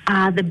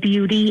 the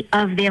beauty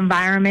of the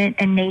environment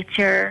and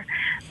nature,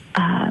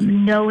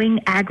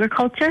 knowing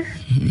agriculture,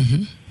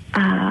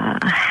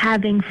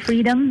 having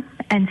freedom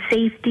and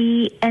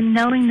safety, and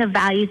knowing the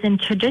values and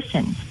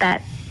traditions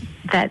that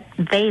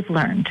they've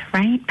learned,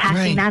 right?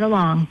 Passing that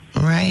along.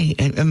 Right.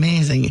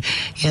 Amazing.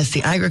 Yes,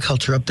 the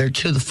agriculture up there,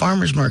 too, the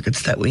farmers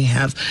markets that we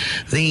have,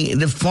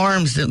 the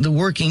farms, the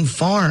working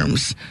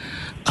farms.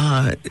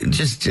 I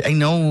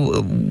know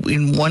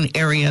in one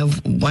area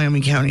of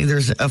Wyoming County,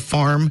 there's a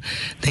farm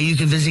that you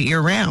can visit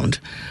year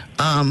round,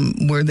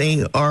 where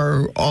they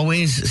are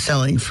always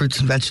selling fruits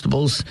and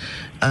vegetables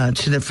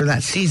for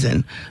that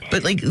season.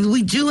 But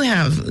we do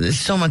have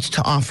so much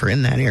to offer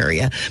in that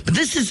area. But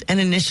this is an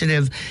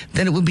initiative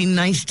that it would be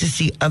nice to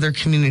see other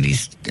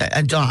communities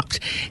adopt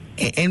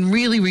and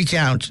really reach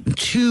out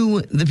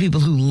to the people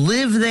who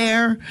live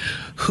there,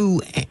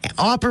 who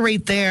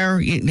operate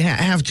there,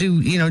 have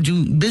to,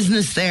 do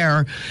business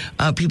there,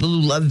 people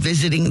who love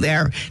visiting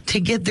there, to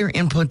get their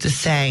input to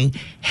say,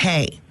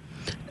 hey,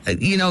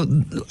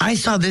 I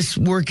saw this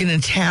work in a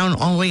town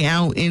all the way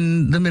out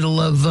in the middle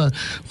of,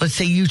 let's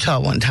say,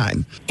 Utah one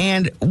time.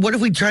 And what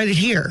if we tried it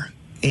here?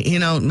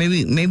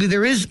 Maybe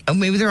there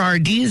are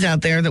ideas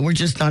out there that we're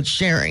just not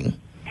sharing.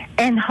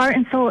 And Heart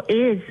and Soul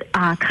is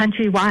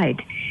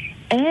countrywide.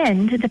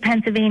 And the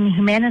Pennsylvania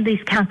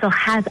Humanities Council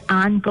has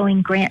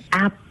ongoing grant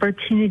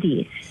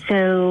opportunities.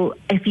 So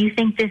if you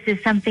think this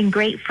is something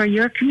great for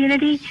your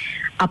community,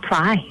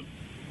 apply.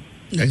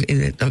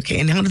 Okay,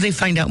 and how do they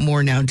find out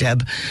more now,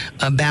 Deb,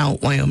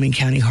 about Wyoming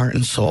County Heart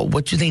and Soul?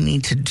 What do they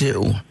need to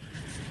do?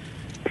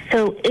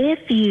 So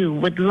if you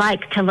would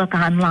like to look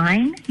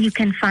online, you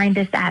can find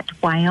us at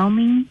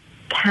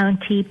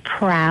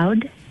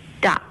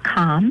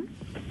WyomingCountyProud.com.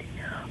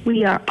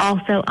 We are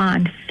also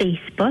on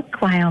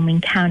Facebook,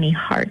 Wyoming County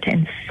Heart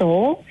and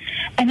Soul.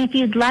 And if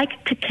you'd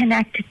like to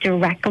connect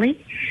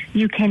directly,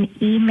 you can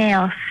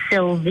email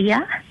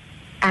Sylvia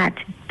at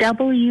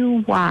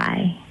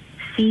wyccc.com.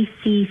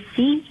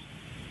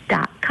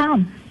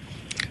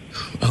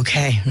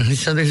 Okay,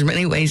 so there's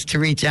many ways to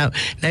reach out.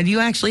 Now, do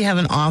you actually have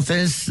an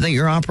office that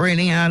you're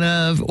operating out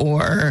of,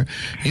 or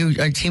you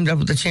are teamed up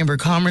with the Chamber of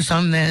Commerce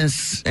on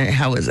this?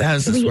 How is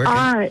this working? We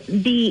are.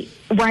 The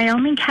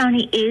Wyoming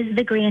County is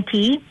the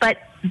grantee, but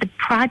the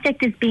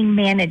project is being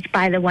managed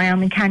by the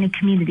Wyoming County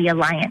Community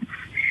Alliance,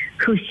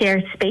 who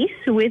shares space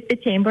with the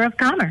Chamber of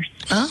Commerce.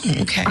 Oh,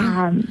 okay.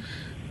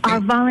 Our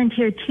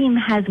volunteer team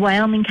has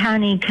Wyoming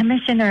County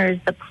commissioners,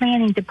 the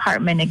planning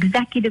department,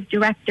 executive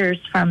directors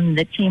from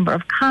the Chamber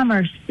of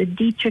Commerce, the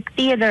Dietrich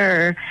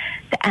Theater,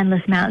 the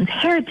Endless Mountains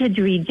Heritage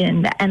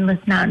Region, the Endless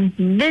Mountains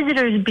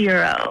Visitors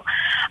Bureau,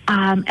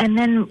 and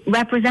then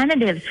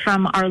representatives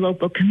from our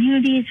local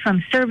communities,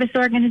 from service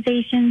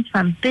organizations,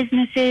 from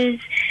businesses.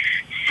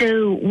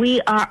 So we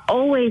are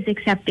always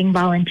accepting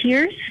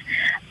volunteers,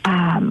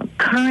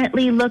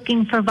 currently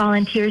looking for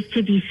volunteers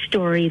to be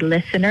story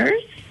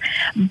listeners.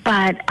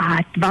 But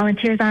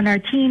volunteers on our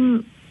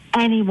team,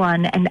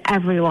 anyone and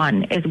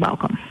everyone is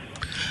welcome.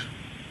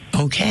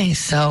 Okay,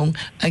 so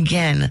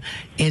again,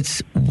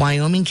 it's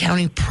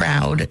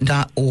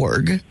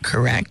WyomingCountyProud.org,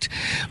 correct?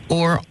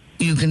 Or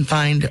you can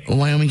find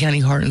Wyoming County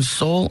Heart and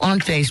Soul on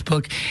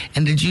Facebook.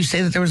 And did you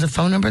say that there was a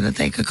phone number that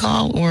they could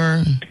call,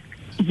 or?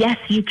 Yes,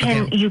 you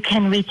can. Okay. You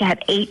can reach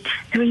at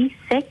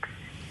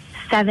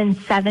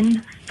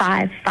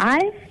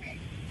 836-7755.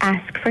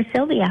 Ask for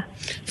Sylvia.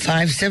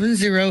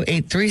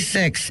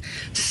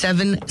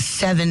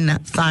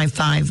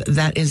 570-836-7755.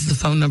 That is the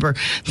phone number.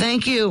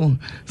 Thank you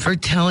for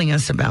telling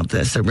us about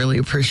this. I really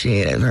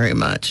appreciate it very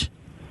much.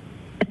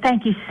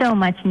 Thank you so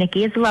much,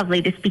 Nikki. It's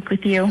lovely to speak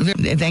with you.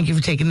 Thank you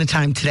for taking the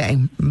time today.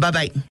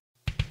 Bye-bye.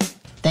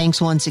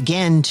 Thanks once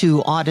again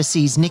to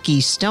Audacy's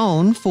Nikki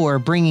Stone for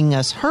bringing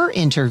us her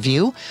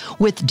interview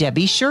with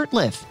Debbie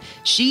Shurtliff.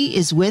 She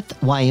is with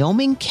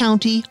Wyoming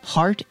County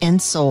Heart and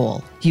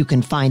Soul. You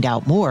can find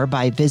out more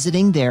by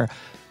visiting their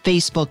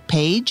Facebook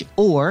page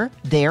or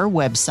their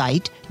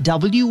website,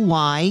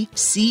 wycopa.org.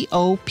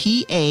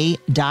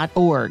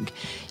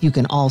 You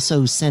can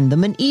also send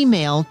them an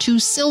email to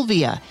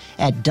Sylvia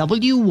at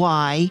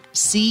wyccc.com.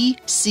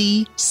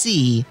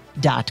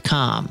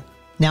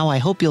 Now, I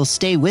hope you'll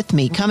stay with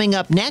me. Coming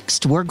up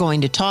next, we're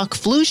going to talk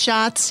flu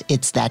shots.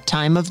 It's that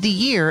time of the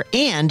year.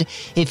 And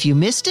if you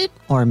missed it,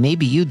 or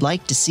maybe you'd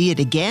like to see it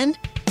again,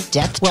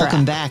 Deathtrap.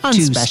 Welcome back to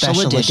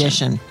Special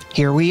Edition.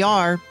 Here we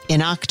are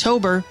in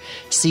October.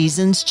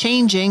 Season's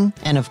changing.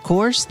 And of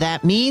course,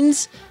 that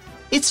means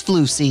it's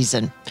flu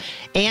season.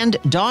 And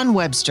Dawn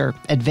Webster,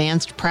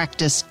 Advanced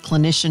Practice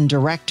Clinician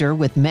Director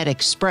with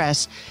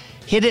MedExpress,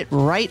 hit it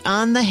right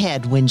on the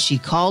head when she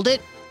called it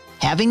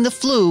having the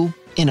flu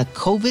in a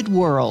COVID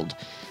world.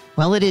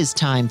 Well, it is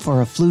time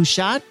for a flu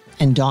shot,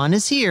 and Dawn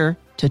is here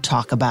to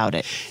talk about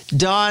it.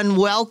 Dawn,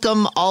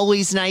 welcome.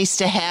 Always nice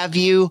to have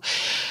you.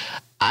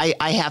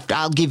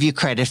 I'll give you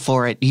credit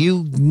for it.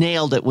 You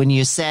nailed it when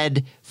you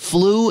said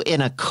flu in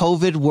a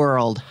COVID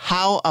world.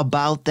 How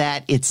about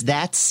that? It's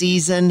that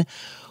season.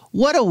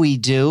 What do we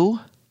do?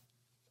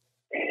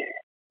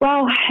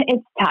 Well,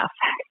 it's tough.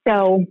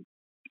 So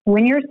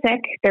when you're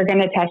sick, they're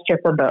going to test you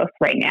for both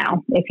right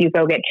now if you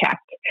go get checked.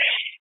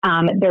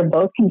 They're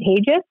both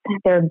contagious.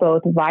 They're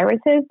both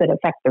viruses that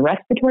affect the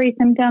respiratory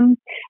symptoms.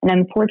 And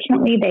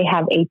unfortunately, they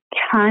have a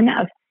ton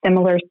of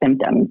similar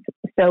symptoms.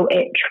 So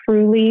it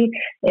truly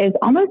is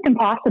almost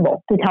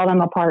impossible to tell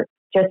them apart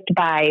just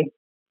by,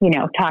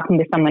 talking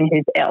to someone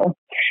who's ill.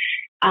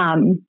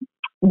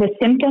 The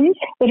symptoms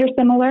that are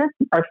similar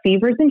are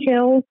fevers and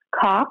chills,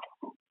 coughs,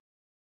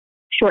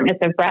 shortness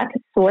of breath,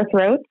 sore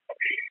throats,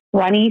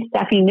 runny,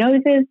 stuffy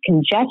noses,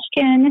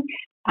 congestion,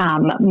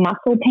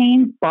 muscle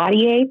pain,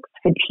 body aches,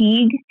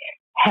 fatigue,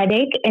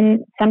 headache, and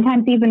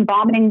sometimes even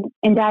vomiting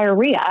and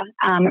diarrhea.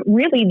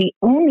 Really, the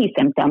only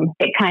symptom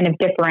that kind of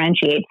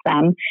differentiates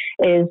them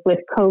is with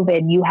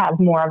COVID, you have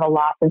more of a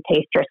loss of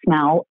taste or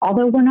smell,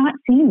 although we're not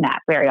seeing that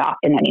very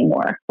often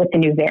anymore with the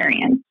new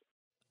variants.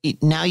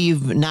 Now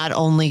you've not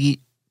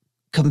only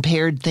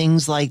compared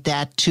things like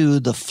that to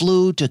the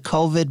flu, to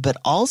COVID, but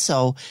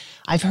also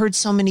I've heard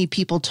so many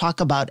people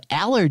talk about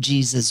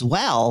allergies as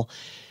well.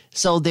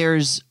 So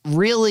there's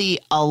really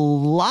a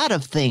lot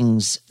of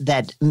things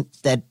that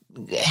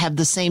have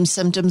the same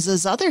symptoms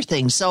as other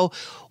things. So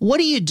what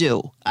do you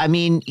do? I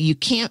mean, you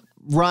can't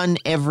run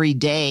every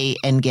day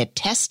and get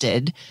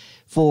tested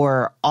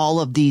for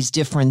all of these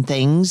different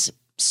things.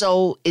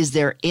 So is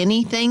there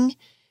anything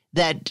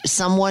that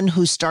someone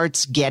who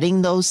starts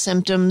getting those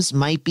symptoms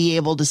might be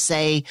able to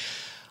say,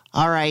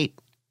 all right,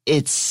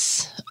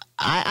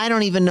 I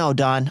don't even know,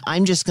 Dawn.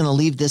 I'm just going to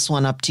leave this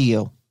one up to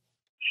you.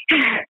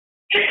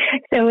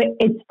 So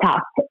it's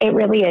tough. It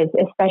really is,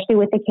 especially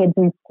with the kids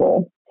in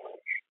school.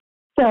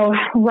 So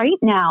right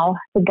now,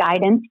 the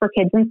guidance for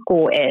kids in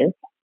school is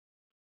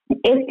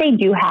if they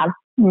do have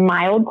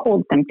mild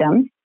cold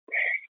symptoms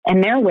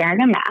and they're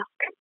wearing a mask,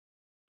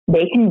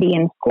 they can be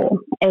in school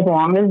as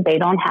long as they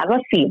don't have a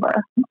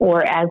fever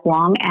or as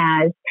long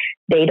as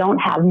they don't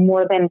have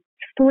more than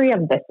 3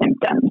 of the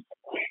symptoms.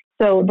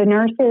 So the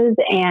nurses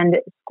and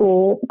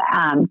school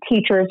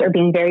teachers are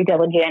being very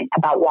diligent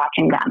about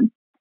watching them.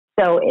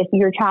 So if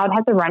your child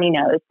has a runny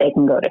nose, they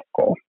can go to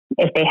school.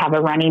 If they have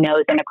a runny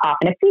nose and a cough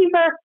and a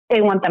fever,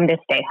 they want them to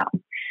stay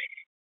home.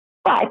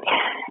 But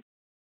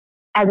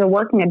as a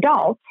working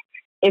adult,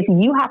 if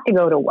you have to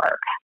go to work,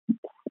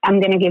 I'm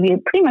going to give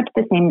you pretty much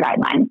the same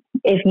guidelines.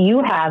 If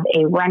you have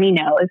a runny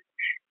nose,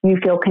 you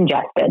feel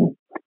congested,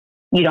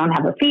 you don't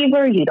have a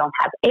fever, you don't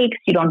have aches,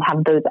 you don't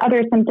have those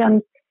other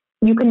symptoms,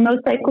 you can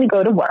most likely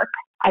go to work.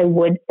 I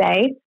would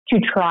say to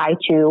try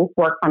to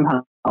work from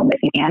home if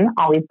you can,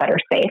 always better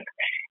safe.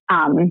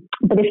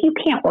 But if you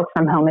can't work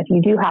from home, if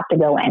you do have to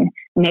go in,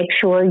 make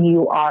sure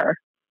you are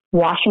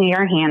washing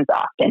your hands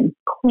often,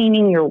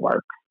 cleaning your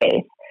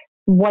workspace,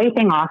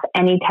 wiping off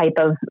any type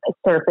of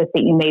surface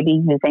that you may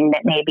be using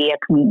that may be a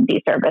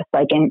community service,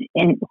 like in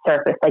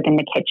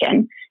the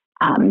kitchen.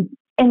 And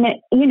that,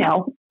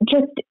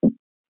 just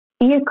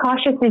be as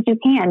cautious as you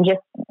can,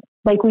 just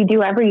like we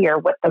do every year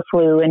with the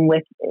flu and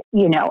with,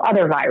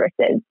 other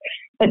viruses.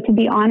 But to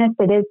be honest,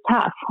 it is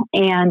tough.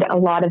 And a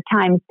lot of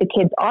times the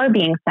kids are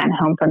being sent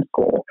home from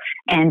school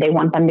and they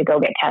want them to go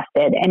get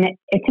tested. And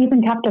it's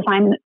even tough to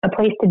find a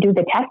place to do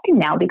the testing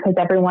now because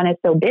everyone is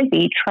so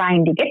busy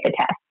trying to get the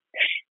test.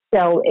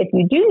 So if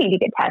you do need to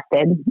get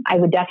tested, I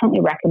would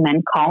definitely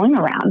recommend calling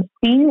around,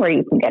 seeing where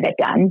you can get it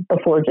done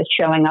before just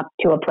showing up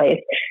to a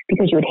place,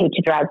 because you would hate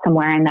to drive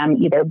somewhere and them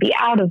either be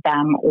out of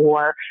them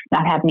or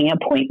not have any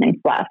appointments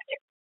left.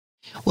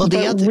 Well,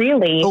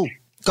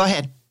 go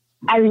ahead.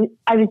 I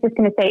was just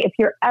going to say, if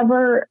you're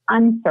ever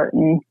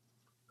uncertain,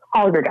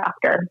 call your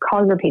doctor,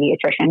 call your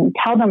pediatrician,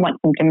 tell them what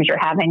symptoms you're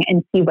having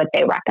and see what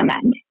they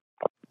recommend.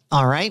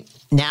 All right.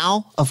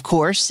 Now, of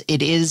course,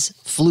 it is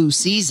flu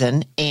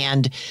season,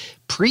 and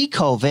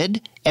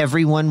pre-COVID,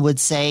 everyone would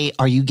say,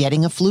 are you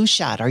getting a flu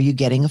shot? Are you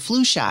getting a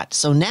flu shot?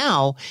 So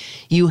now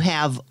you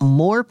have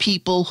more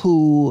people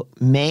who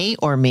may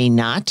or may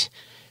not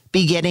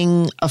be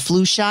getting a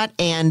flu shot.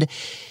 And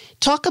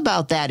talk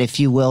about that, if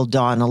you will,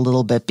 Dawn, a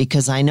little bit,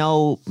 because I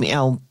know,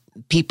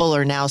 people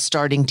are now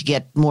starting to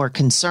get more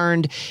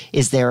concerned.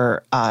 Is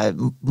there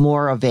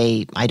more of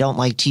a, I don't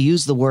like to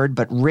use the word,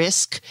 but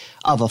risk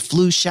of a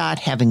flu shot,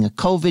 having a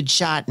COVID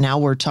shot? Now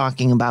we're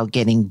talking about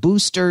getting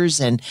boosters.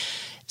 And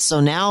so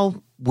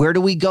now where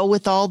do we go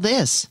with all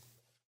this?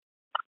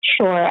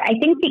 Sure. I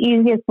think the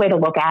easiest way to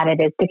look at it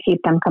is to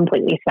keep them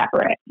completely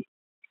separate.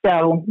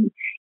 So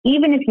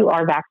even if you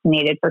are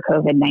vaccinated for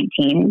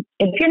COVID-19,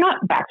 if you're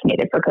not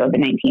vaccinated for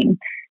COVID-19,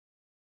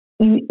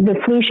 the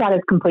flu shot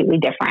is completely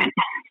different.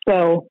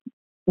 So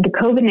the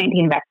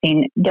COVID-19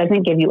 vaccine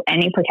doesn't give you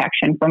any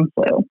protection from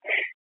flu.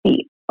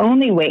 The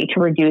only way to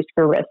reduce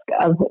the risk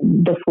of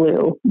the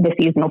flu, the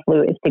seasonal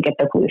flu, is to get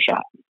the flu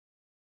shot.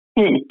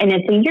 And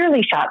it's a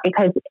yearly shot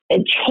because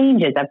it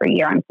changes every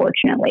year,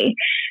 unfortunately.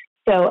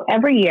 So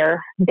every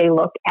year they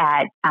look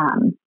at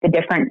the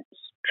different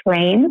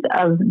strains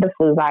of the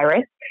flu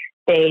virus.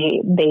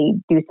 They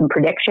do some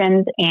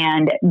predictions,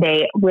 and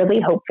they really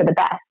hope for the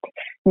best.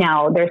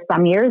 Now, there's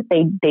some years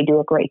they do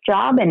a great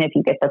job, and if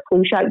you get the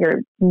flu shot,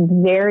 you're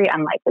very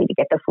unlikely to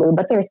get the flu.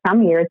 But there's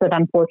some years that,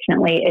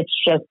 unfortunately, it's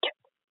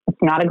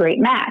not a great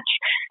match.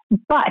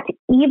 But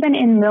even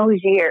in those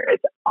years,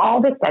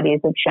 all the studies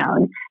have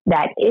shown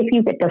that if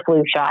you get the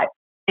flu shot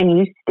and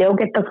you still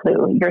get the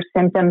flu, your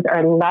symptoms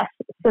are less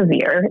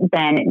severe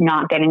than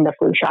not getting the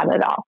flu shot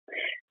at all.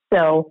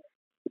 So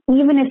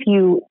even if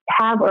you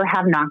have or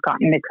have not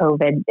gotten the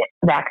COVID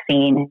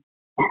vaccine,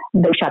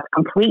 the shot's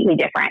completely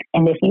different.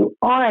 And if you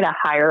are at a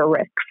higher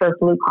risk for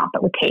flu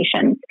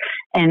complications,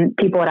 and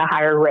people at a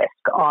higher risk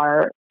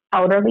are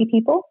elderly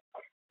people,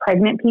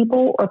 pregnant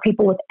people, or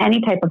people with any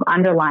type of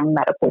underlying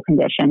medical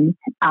condition,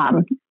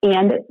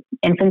 and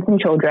infants and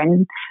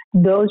children,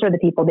 those are the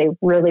people they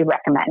really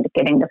recommend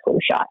getting the flu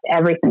shot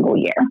every single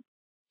year.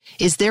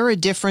 Is there a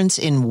difference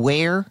in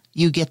where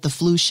you get the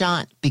flu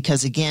shot?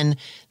 Because, again,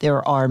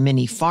 there are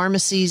many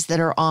pharmacies that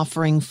are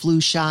offering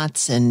flu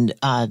shots, and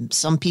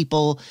some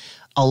people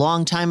a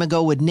long time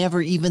ago would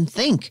never even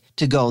think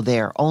to go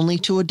there, only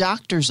to a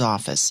doctor's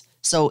office.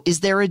 So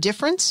is there a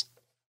difference?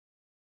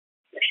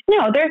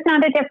 No, there's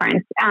not a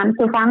difference.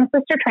 So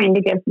pharmacists are trained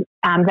to give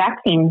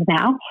vaccines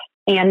now,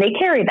 and they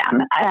carry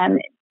them.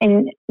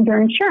 And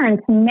your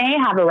insurance may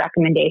have a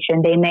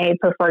recommendation. They may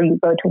prefer you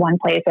go to one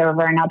place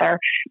over another,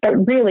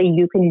 but really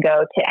you can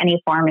go to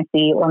any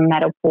pharmacy or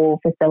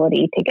medical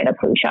facility to get a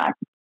flu shot.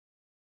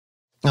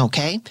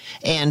 Okay.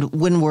 And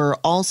when we're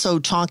also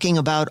talking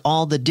about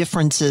all the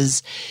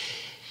differences,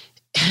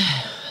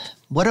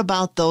 what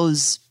about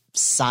those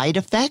side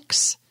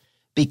effects?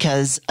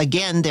 Because,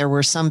 again, there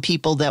were some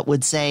people that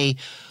would say,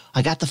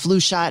 I got the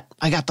flu shot,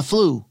 I got the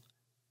flu.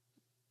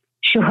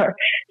 Sure.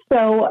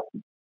 So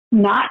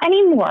not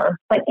anymore,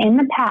 but in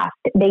the past,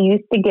 they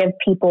used to give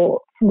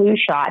people flu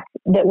shots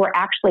that were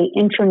actually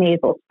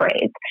intranasal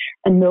sprays.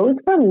 And those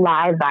were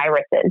live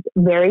viruses,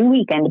 very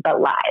weakened,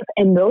 but live.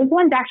 And those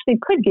ones actually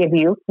could give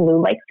you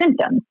flu-like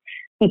symptoms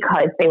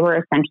because they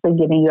were essentially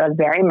giving you a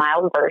very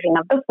mild version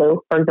of the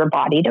flu for your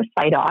body to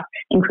fight off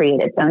and create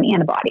its own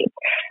antibodies.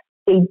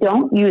 They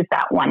don't use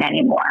that one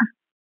anymore.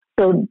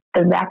 So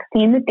the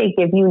vaccine that they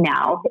give you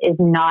now is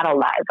not a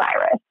live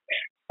virus.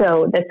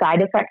 So the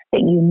side effects that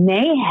you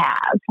may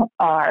have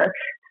are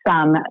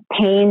some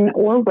pain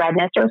or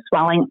redness or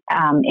swelling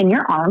in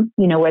your arm,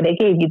 where they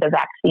gave you the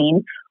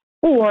vaccine,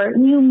 or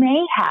you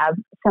may have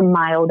some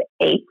mild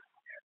aches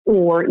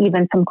or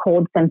even some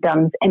cold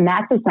symptoms. And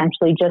that's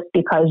essentially just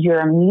because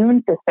your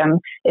immune system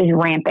is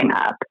ramping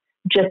up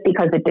just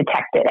because it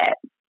detected it.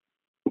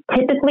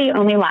 Typically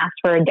only lasts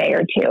for a day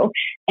or two.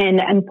 And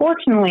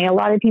unfortunately, a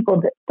lot of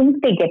people that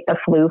think they get the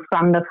flu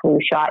from the flu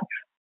shot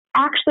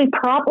actually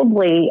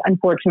probably,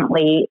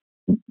 unfortunately,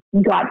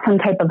 got some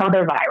type of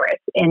other virus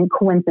and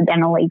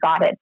coincidentally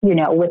got it,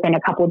 within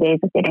a couple of days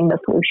of getting the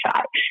flu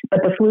shot.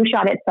 But the flu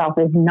shot itself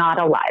is not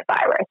a live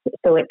virus,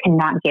 so it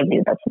cannot give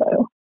you the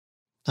flu.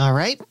 All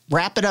right.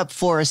 Wrap it up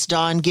for us,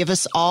 Dawn. Give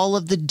us all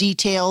of the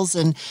details.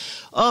 And,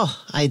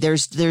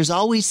 there's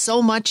always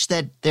so much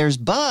that there's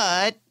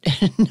but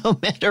no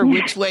matter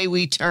which way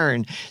we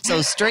turn.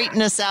 So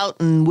straighten us out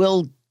and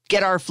we'll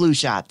get our flu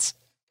shots.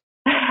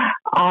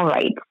 All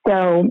right.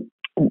 So,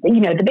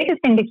 the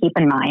biggest thing to keep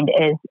in mind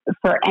is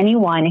for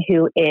anyone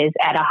who is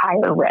at a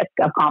higher risk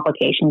of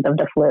complications of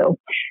the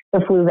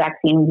flu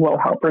vaccine will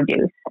help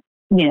reduce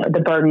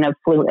the burden of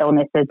flu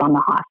illnesses on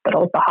the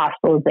hospitals, the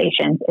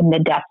hospitalizations, and the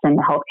deaths in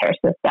the healthcare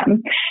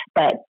system.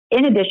 But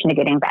in addition to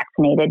getting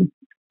vaccinated,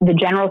 the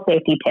general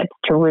safety tips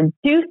to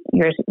reduce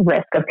your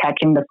risk of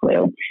catching the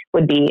flu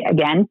would be,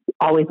 again,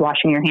 always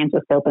washing your hands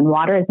with soap and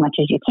water as much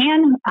as you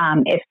can.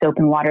 If soap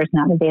and water is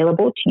not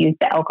available, to use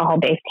the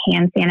alcohol-based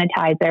hand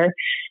sanitizer.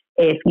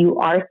 If you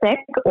are sick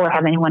or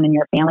have anyone in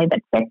your family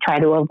that's sick, try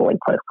to avoid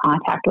close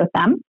contact with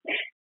them.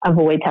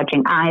 Avoid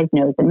touching eyes,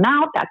 nose, and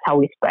mouth. That's how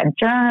we spread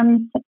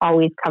germs.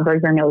 Always cover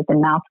your nose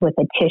and mouth with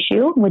a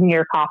tissue when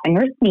you're coughing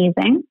or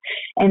sneezing.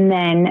 And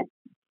then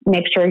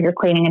make sure you're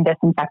cleaning and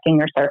disinfecting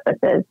your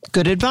surfaces.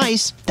 Good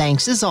advice.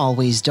 Thanks as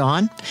always,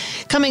 Dawn.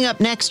 Coming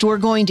up next, we're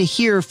going to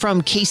hear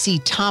from Casey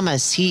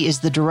Thomas. He is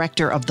the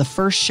director of the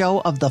first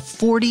show of the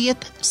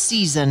 40th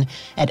season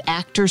at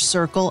Actors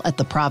Circle at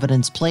the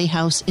Providence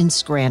Playhouse in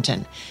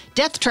Scranton.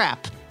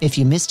 Deathtrap. If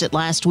you missed it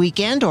last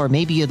weekend, or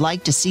maybe you'd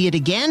like to see it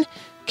again,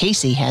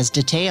 Casey has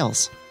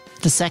details.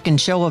 The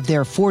second show of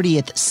their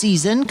 40th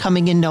season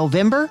coming in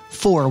November,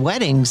 4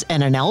 weddings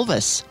and an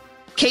Elvis.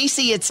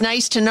 Casey, it's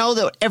nice to know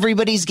that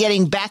everybody's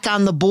getting back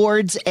on the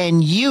boards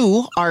and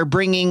you are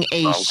bringing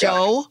a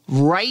show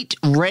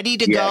ready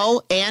to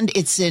go. And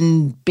it's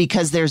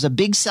because there's a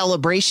big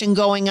celebration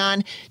going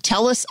on.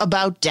 Tell us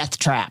about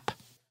Deathtrap.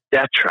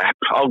 Deathtrap.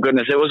 Oh,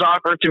 goodness. It was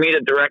offered to me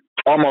to direct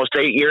almost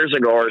 8 years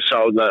ago or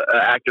so. The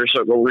Actors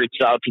Circle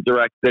reached out to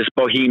direct this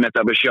behemoth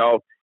of a show.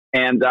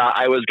 And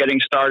I was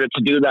getting started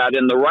to do that,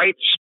 and the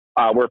rights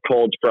were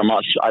pulled from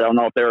us. I don't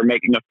know if they were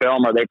making a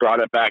film or they brought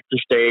it back to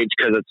stage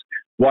because it's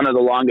one of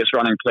the longest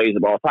running plays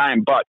of all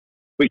time, but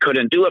we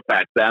couldn't do it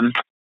back then.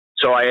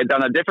 So I had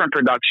done a different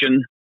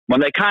production When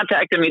they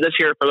contacted me this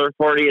year for their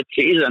 40th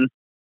season,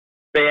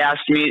 they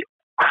asked me,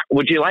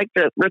 would you like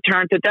to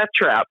return to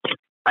Deathtrap?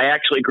 I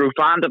actually grew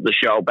fond of the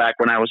show back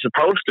when I was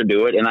supposed to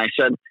do it, and I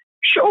said,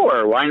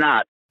 sure, why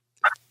not?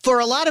 For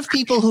a lot of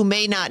people who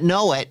may not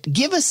know it,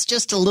 give us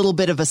just a little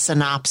bit of a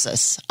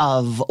synopsis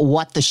of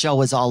what the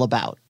show is all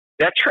about.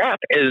 Deathtrap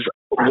is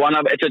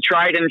it's a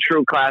tried and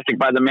true classic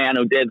by the man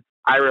who did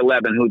Ira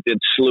Levin, who did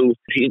Sleuth.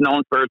 He's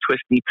known for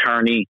twisty,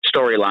 turny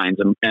storylines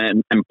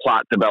and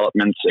plot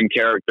developments and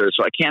characters.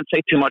 So I can't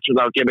say too much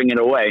without giving it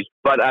away.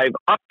 But I've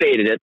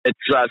updated it. It's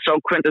so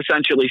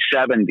quintessentially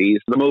 70s.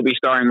 The movie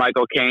starring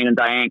Michael Caine and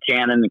Diane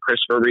Cannon and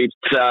Christopher Reeves.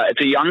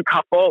 It's a young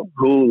couple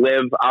who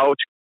live out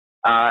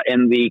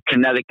in the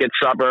Connecticut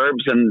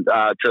suburbs, and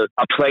to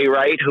a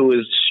playwright who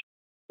is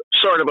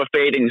sort of a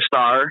fading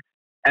star.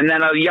 And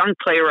then a young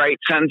playwright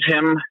sends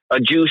him a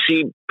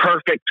juicy,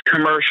 perfect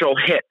commercial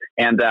hit.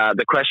 And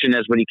the question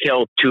is, would he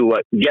kill to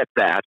get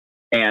that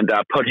and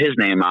put his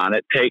name on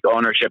it, take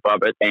ownership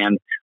of it, and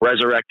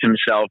resurrect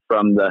himself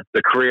from the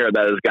career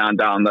that has gone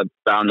down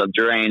the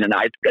drain?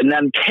 And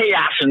then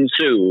chaos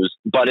ensues,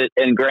 but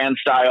in grand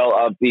style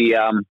of the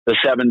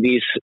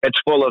 70s. It's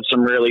full of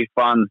some really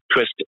fun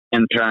twists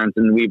and turns,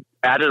 and we've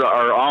added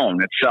our own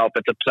itself.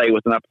 It's a play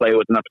within a play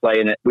within a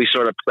play, and we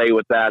sort of play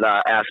with that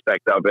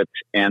aspect of it.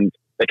 And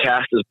the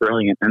cast is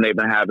brilliant, and they've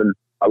been having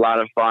a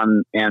lot of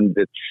fun, and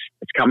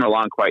it's coming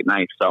along quite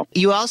nice. So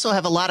you also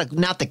have a lot of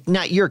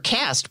not your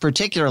cast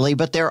particularly,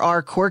 but there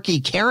are quirky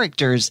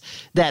characters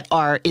that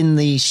are in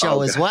the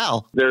show as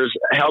well. There's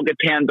Helga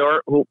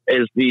Tandor, who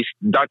is the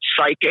Dutch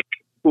psychic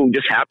who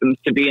just happens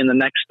to be in the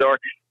next door.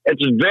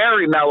 It's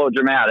very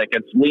melodramatic.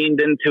 It's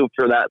leaned into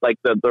for that. Like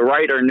the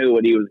writer knew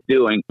what he was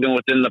doing. Even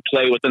within the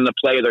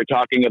play, they're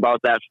talking about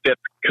that fifth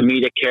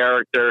comedic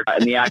character,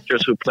 and the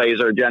actress who plays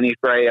her, Jenny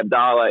Frey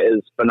Abdallah,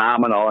 is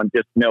phenomenal and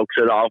just milks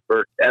it all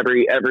for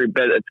every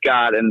bit it's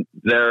got. And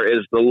there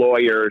is the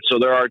lawyer. So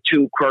there are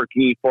two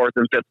quirky fourth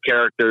and fifth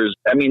characters.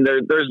 I mean,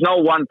 there's no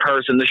one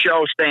person. The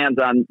show stands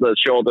on the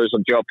shoulders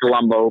of Joe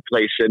Palumbo, who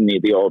plays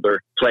Sidney, the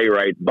older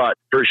playwright. But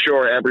for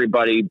sure,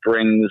 everybody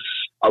brings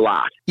a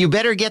lot. You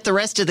better get the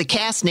rest of the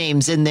cast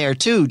names in there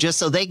too, just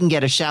so they can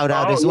get a shout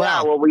out as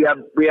well. Well, we have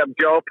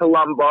Joe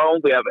Palumbo,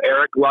 we have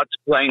Eric Lutz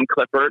playing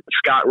Clifford,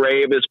 Scott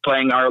Rave is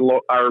playing our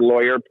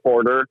lawyer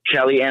Porter,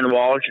 Kelly Ann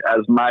Walsh as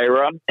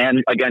Myra,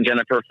 and again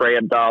Jennifer Frey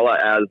Abdallah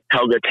as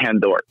Helga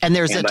Tandor. And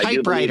there's a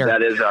typewriter.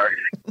 That is our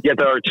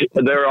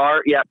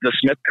the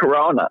Smith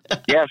Corona.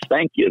 Yes,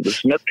 thank you. The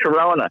Smith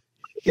Corona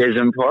is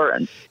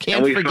important.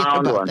 Can't forget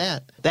about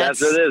that.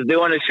 That's what it is.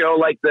 Doing a show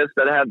like this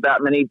that had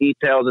that many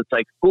details, it's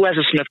like, who has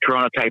a Smith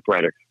Corona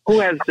typewriter?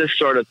 Who has this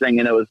sort of thing?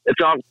 And it's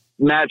all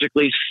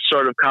magically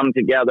sort of come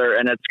together,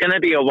 and it's going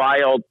to be a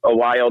wild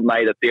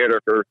night at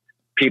theater for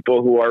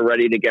people who are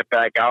ready to get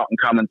back out and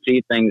come and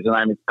see things.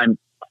 And I'm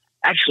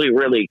actually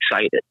really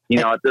excited.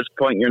 At this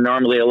point, you're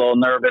normally a little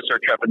nervous or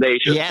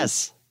trepidatious.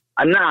 Yes.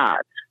 I'm not.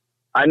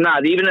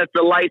 Even if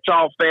the lights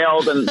all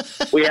failed and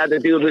we had to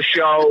do the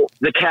show,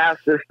 the cast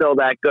is still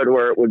that good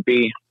where it would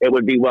be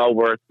well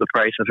worth the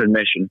price of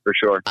admission for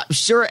sure.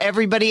 Sure,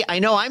 everybody. I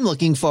know I'm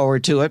looking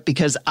forward to it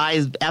because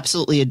I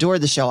absolutely adore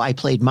the show. I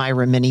played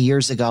Myra many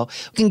years ago.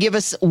 You can give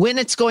us when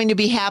it's going to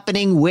be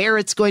happening, where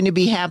it's going to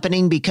be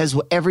happening, because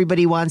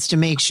everybody wants to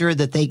make sure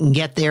that they can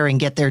get there and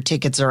get their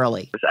tickets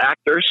early. It's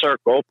Actors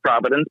Circle,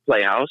 Providence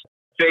Playhouse.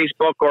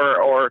 Facebook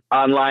or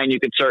online, you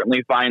could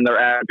certainly find their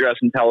address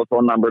and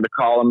telephone number to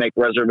call and make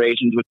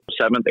reservations with the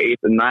 7th, 8th,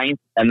 and 9th.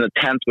 And the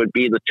 10th would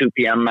be the 2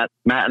 p.m.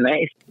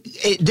 matinee.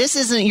 This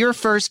isn't your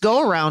first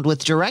go-around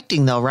with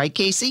directing, though, right,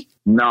 Casey?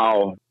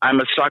 No,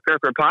 I'm a sucker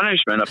for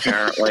punishment,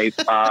 apparently.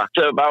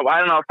 So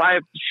about,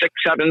 5, 6,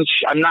 7,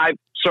 I've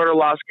sort of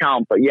lost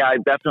count. But yeah, I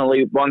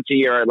definitely, once a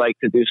year, I'd like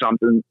to do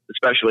something,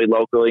 especially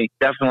locally.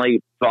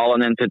 Definitely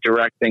fallen into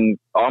directing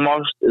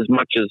almost as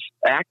much as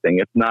acting,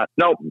 if not.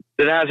 Nope,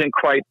 it hasn't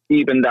quite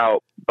evened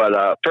out. But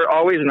for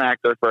always an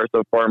actor first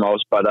and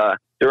foremost. But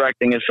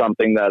directing is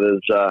something that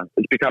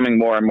is becoming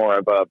more and more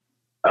of a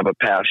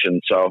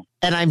passion. So,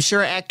 and I'm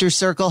sure Actors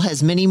Circle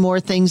has many more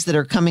things that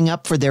are coming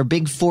up for their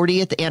big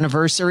 40th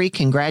anniversary.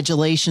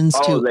 Congratulations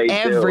to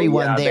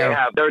everyone there.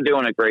 They're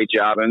doing a great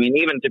job. I mean,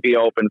 even to be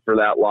open for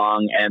that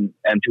long and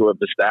to have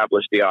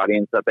established the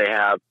audience that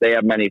they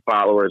have many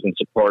followers and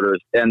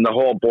supporters, and the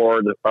whole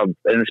board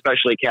and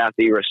especially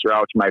Kathy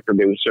Restrouch, my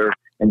producer,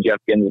 and Jeff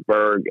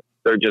Ginsburg.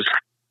 They're just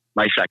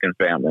my second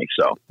family.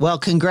 So, well,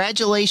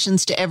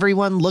 congratulations to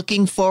everyone.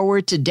 Looking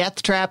forward to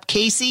Deathtrap.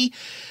 Casey,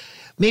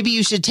 maybe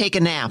you should take a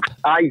nap.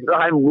 I'm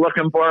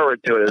looking forward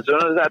to it. As soon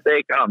as that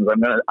day comes,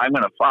 I'm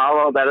gonna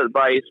follow that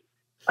advice.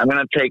 I'm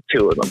gonna take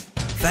 2 of them.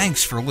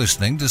 Thanks for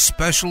listening to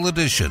Special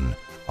Edition,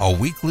 a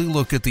weekly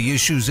look at the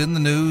issues in the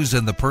news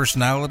and the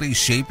personalities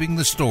shaping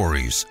the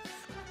stories.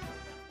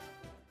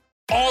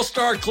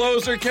 All-star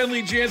closer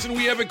Kenley Jansen,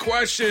 we have a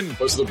question.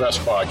 What's the best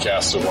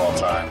podcast of all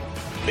time?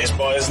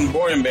 Baseball isn't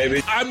boring,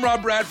 baby. I'm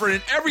Rob Bradford,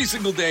 and every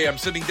single day I'm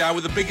sitting down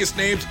with the biggest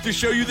names to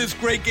show you this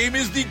great game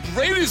is the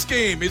greatest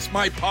game. It's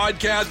my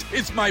podcast.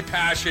 It's my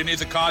passion.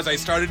 It's a cause I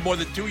started more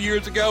than 2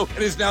 years ago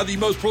and is now the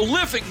most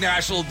prolific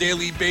national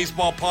daily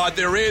baseball pod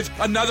there is.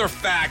 Another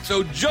fact.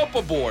 So jump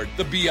aboard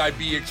the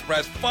BIB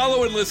Express.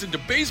 Follow and listen to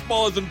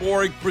Baseball Isn't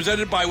Boring,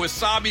 presented by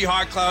Wasabi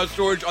Hot Cloud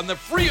Storage on the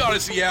free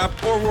Audacy app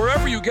or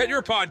wherever you get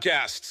your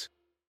podcasts.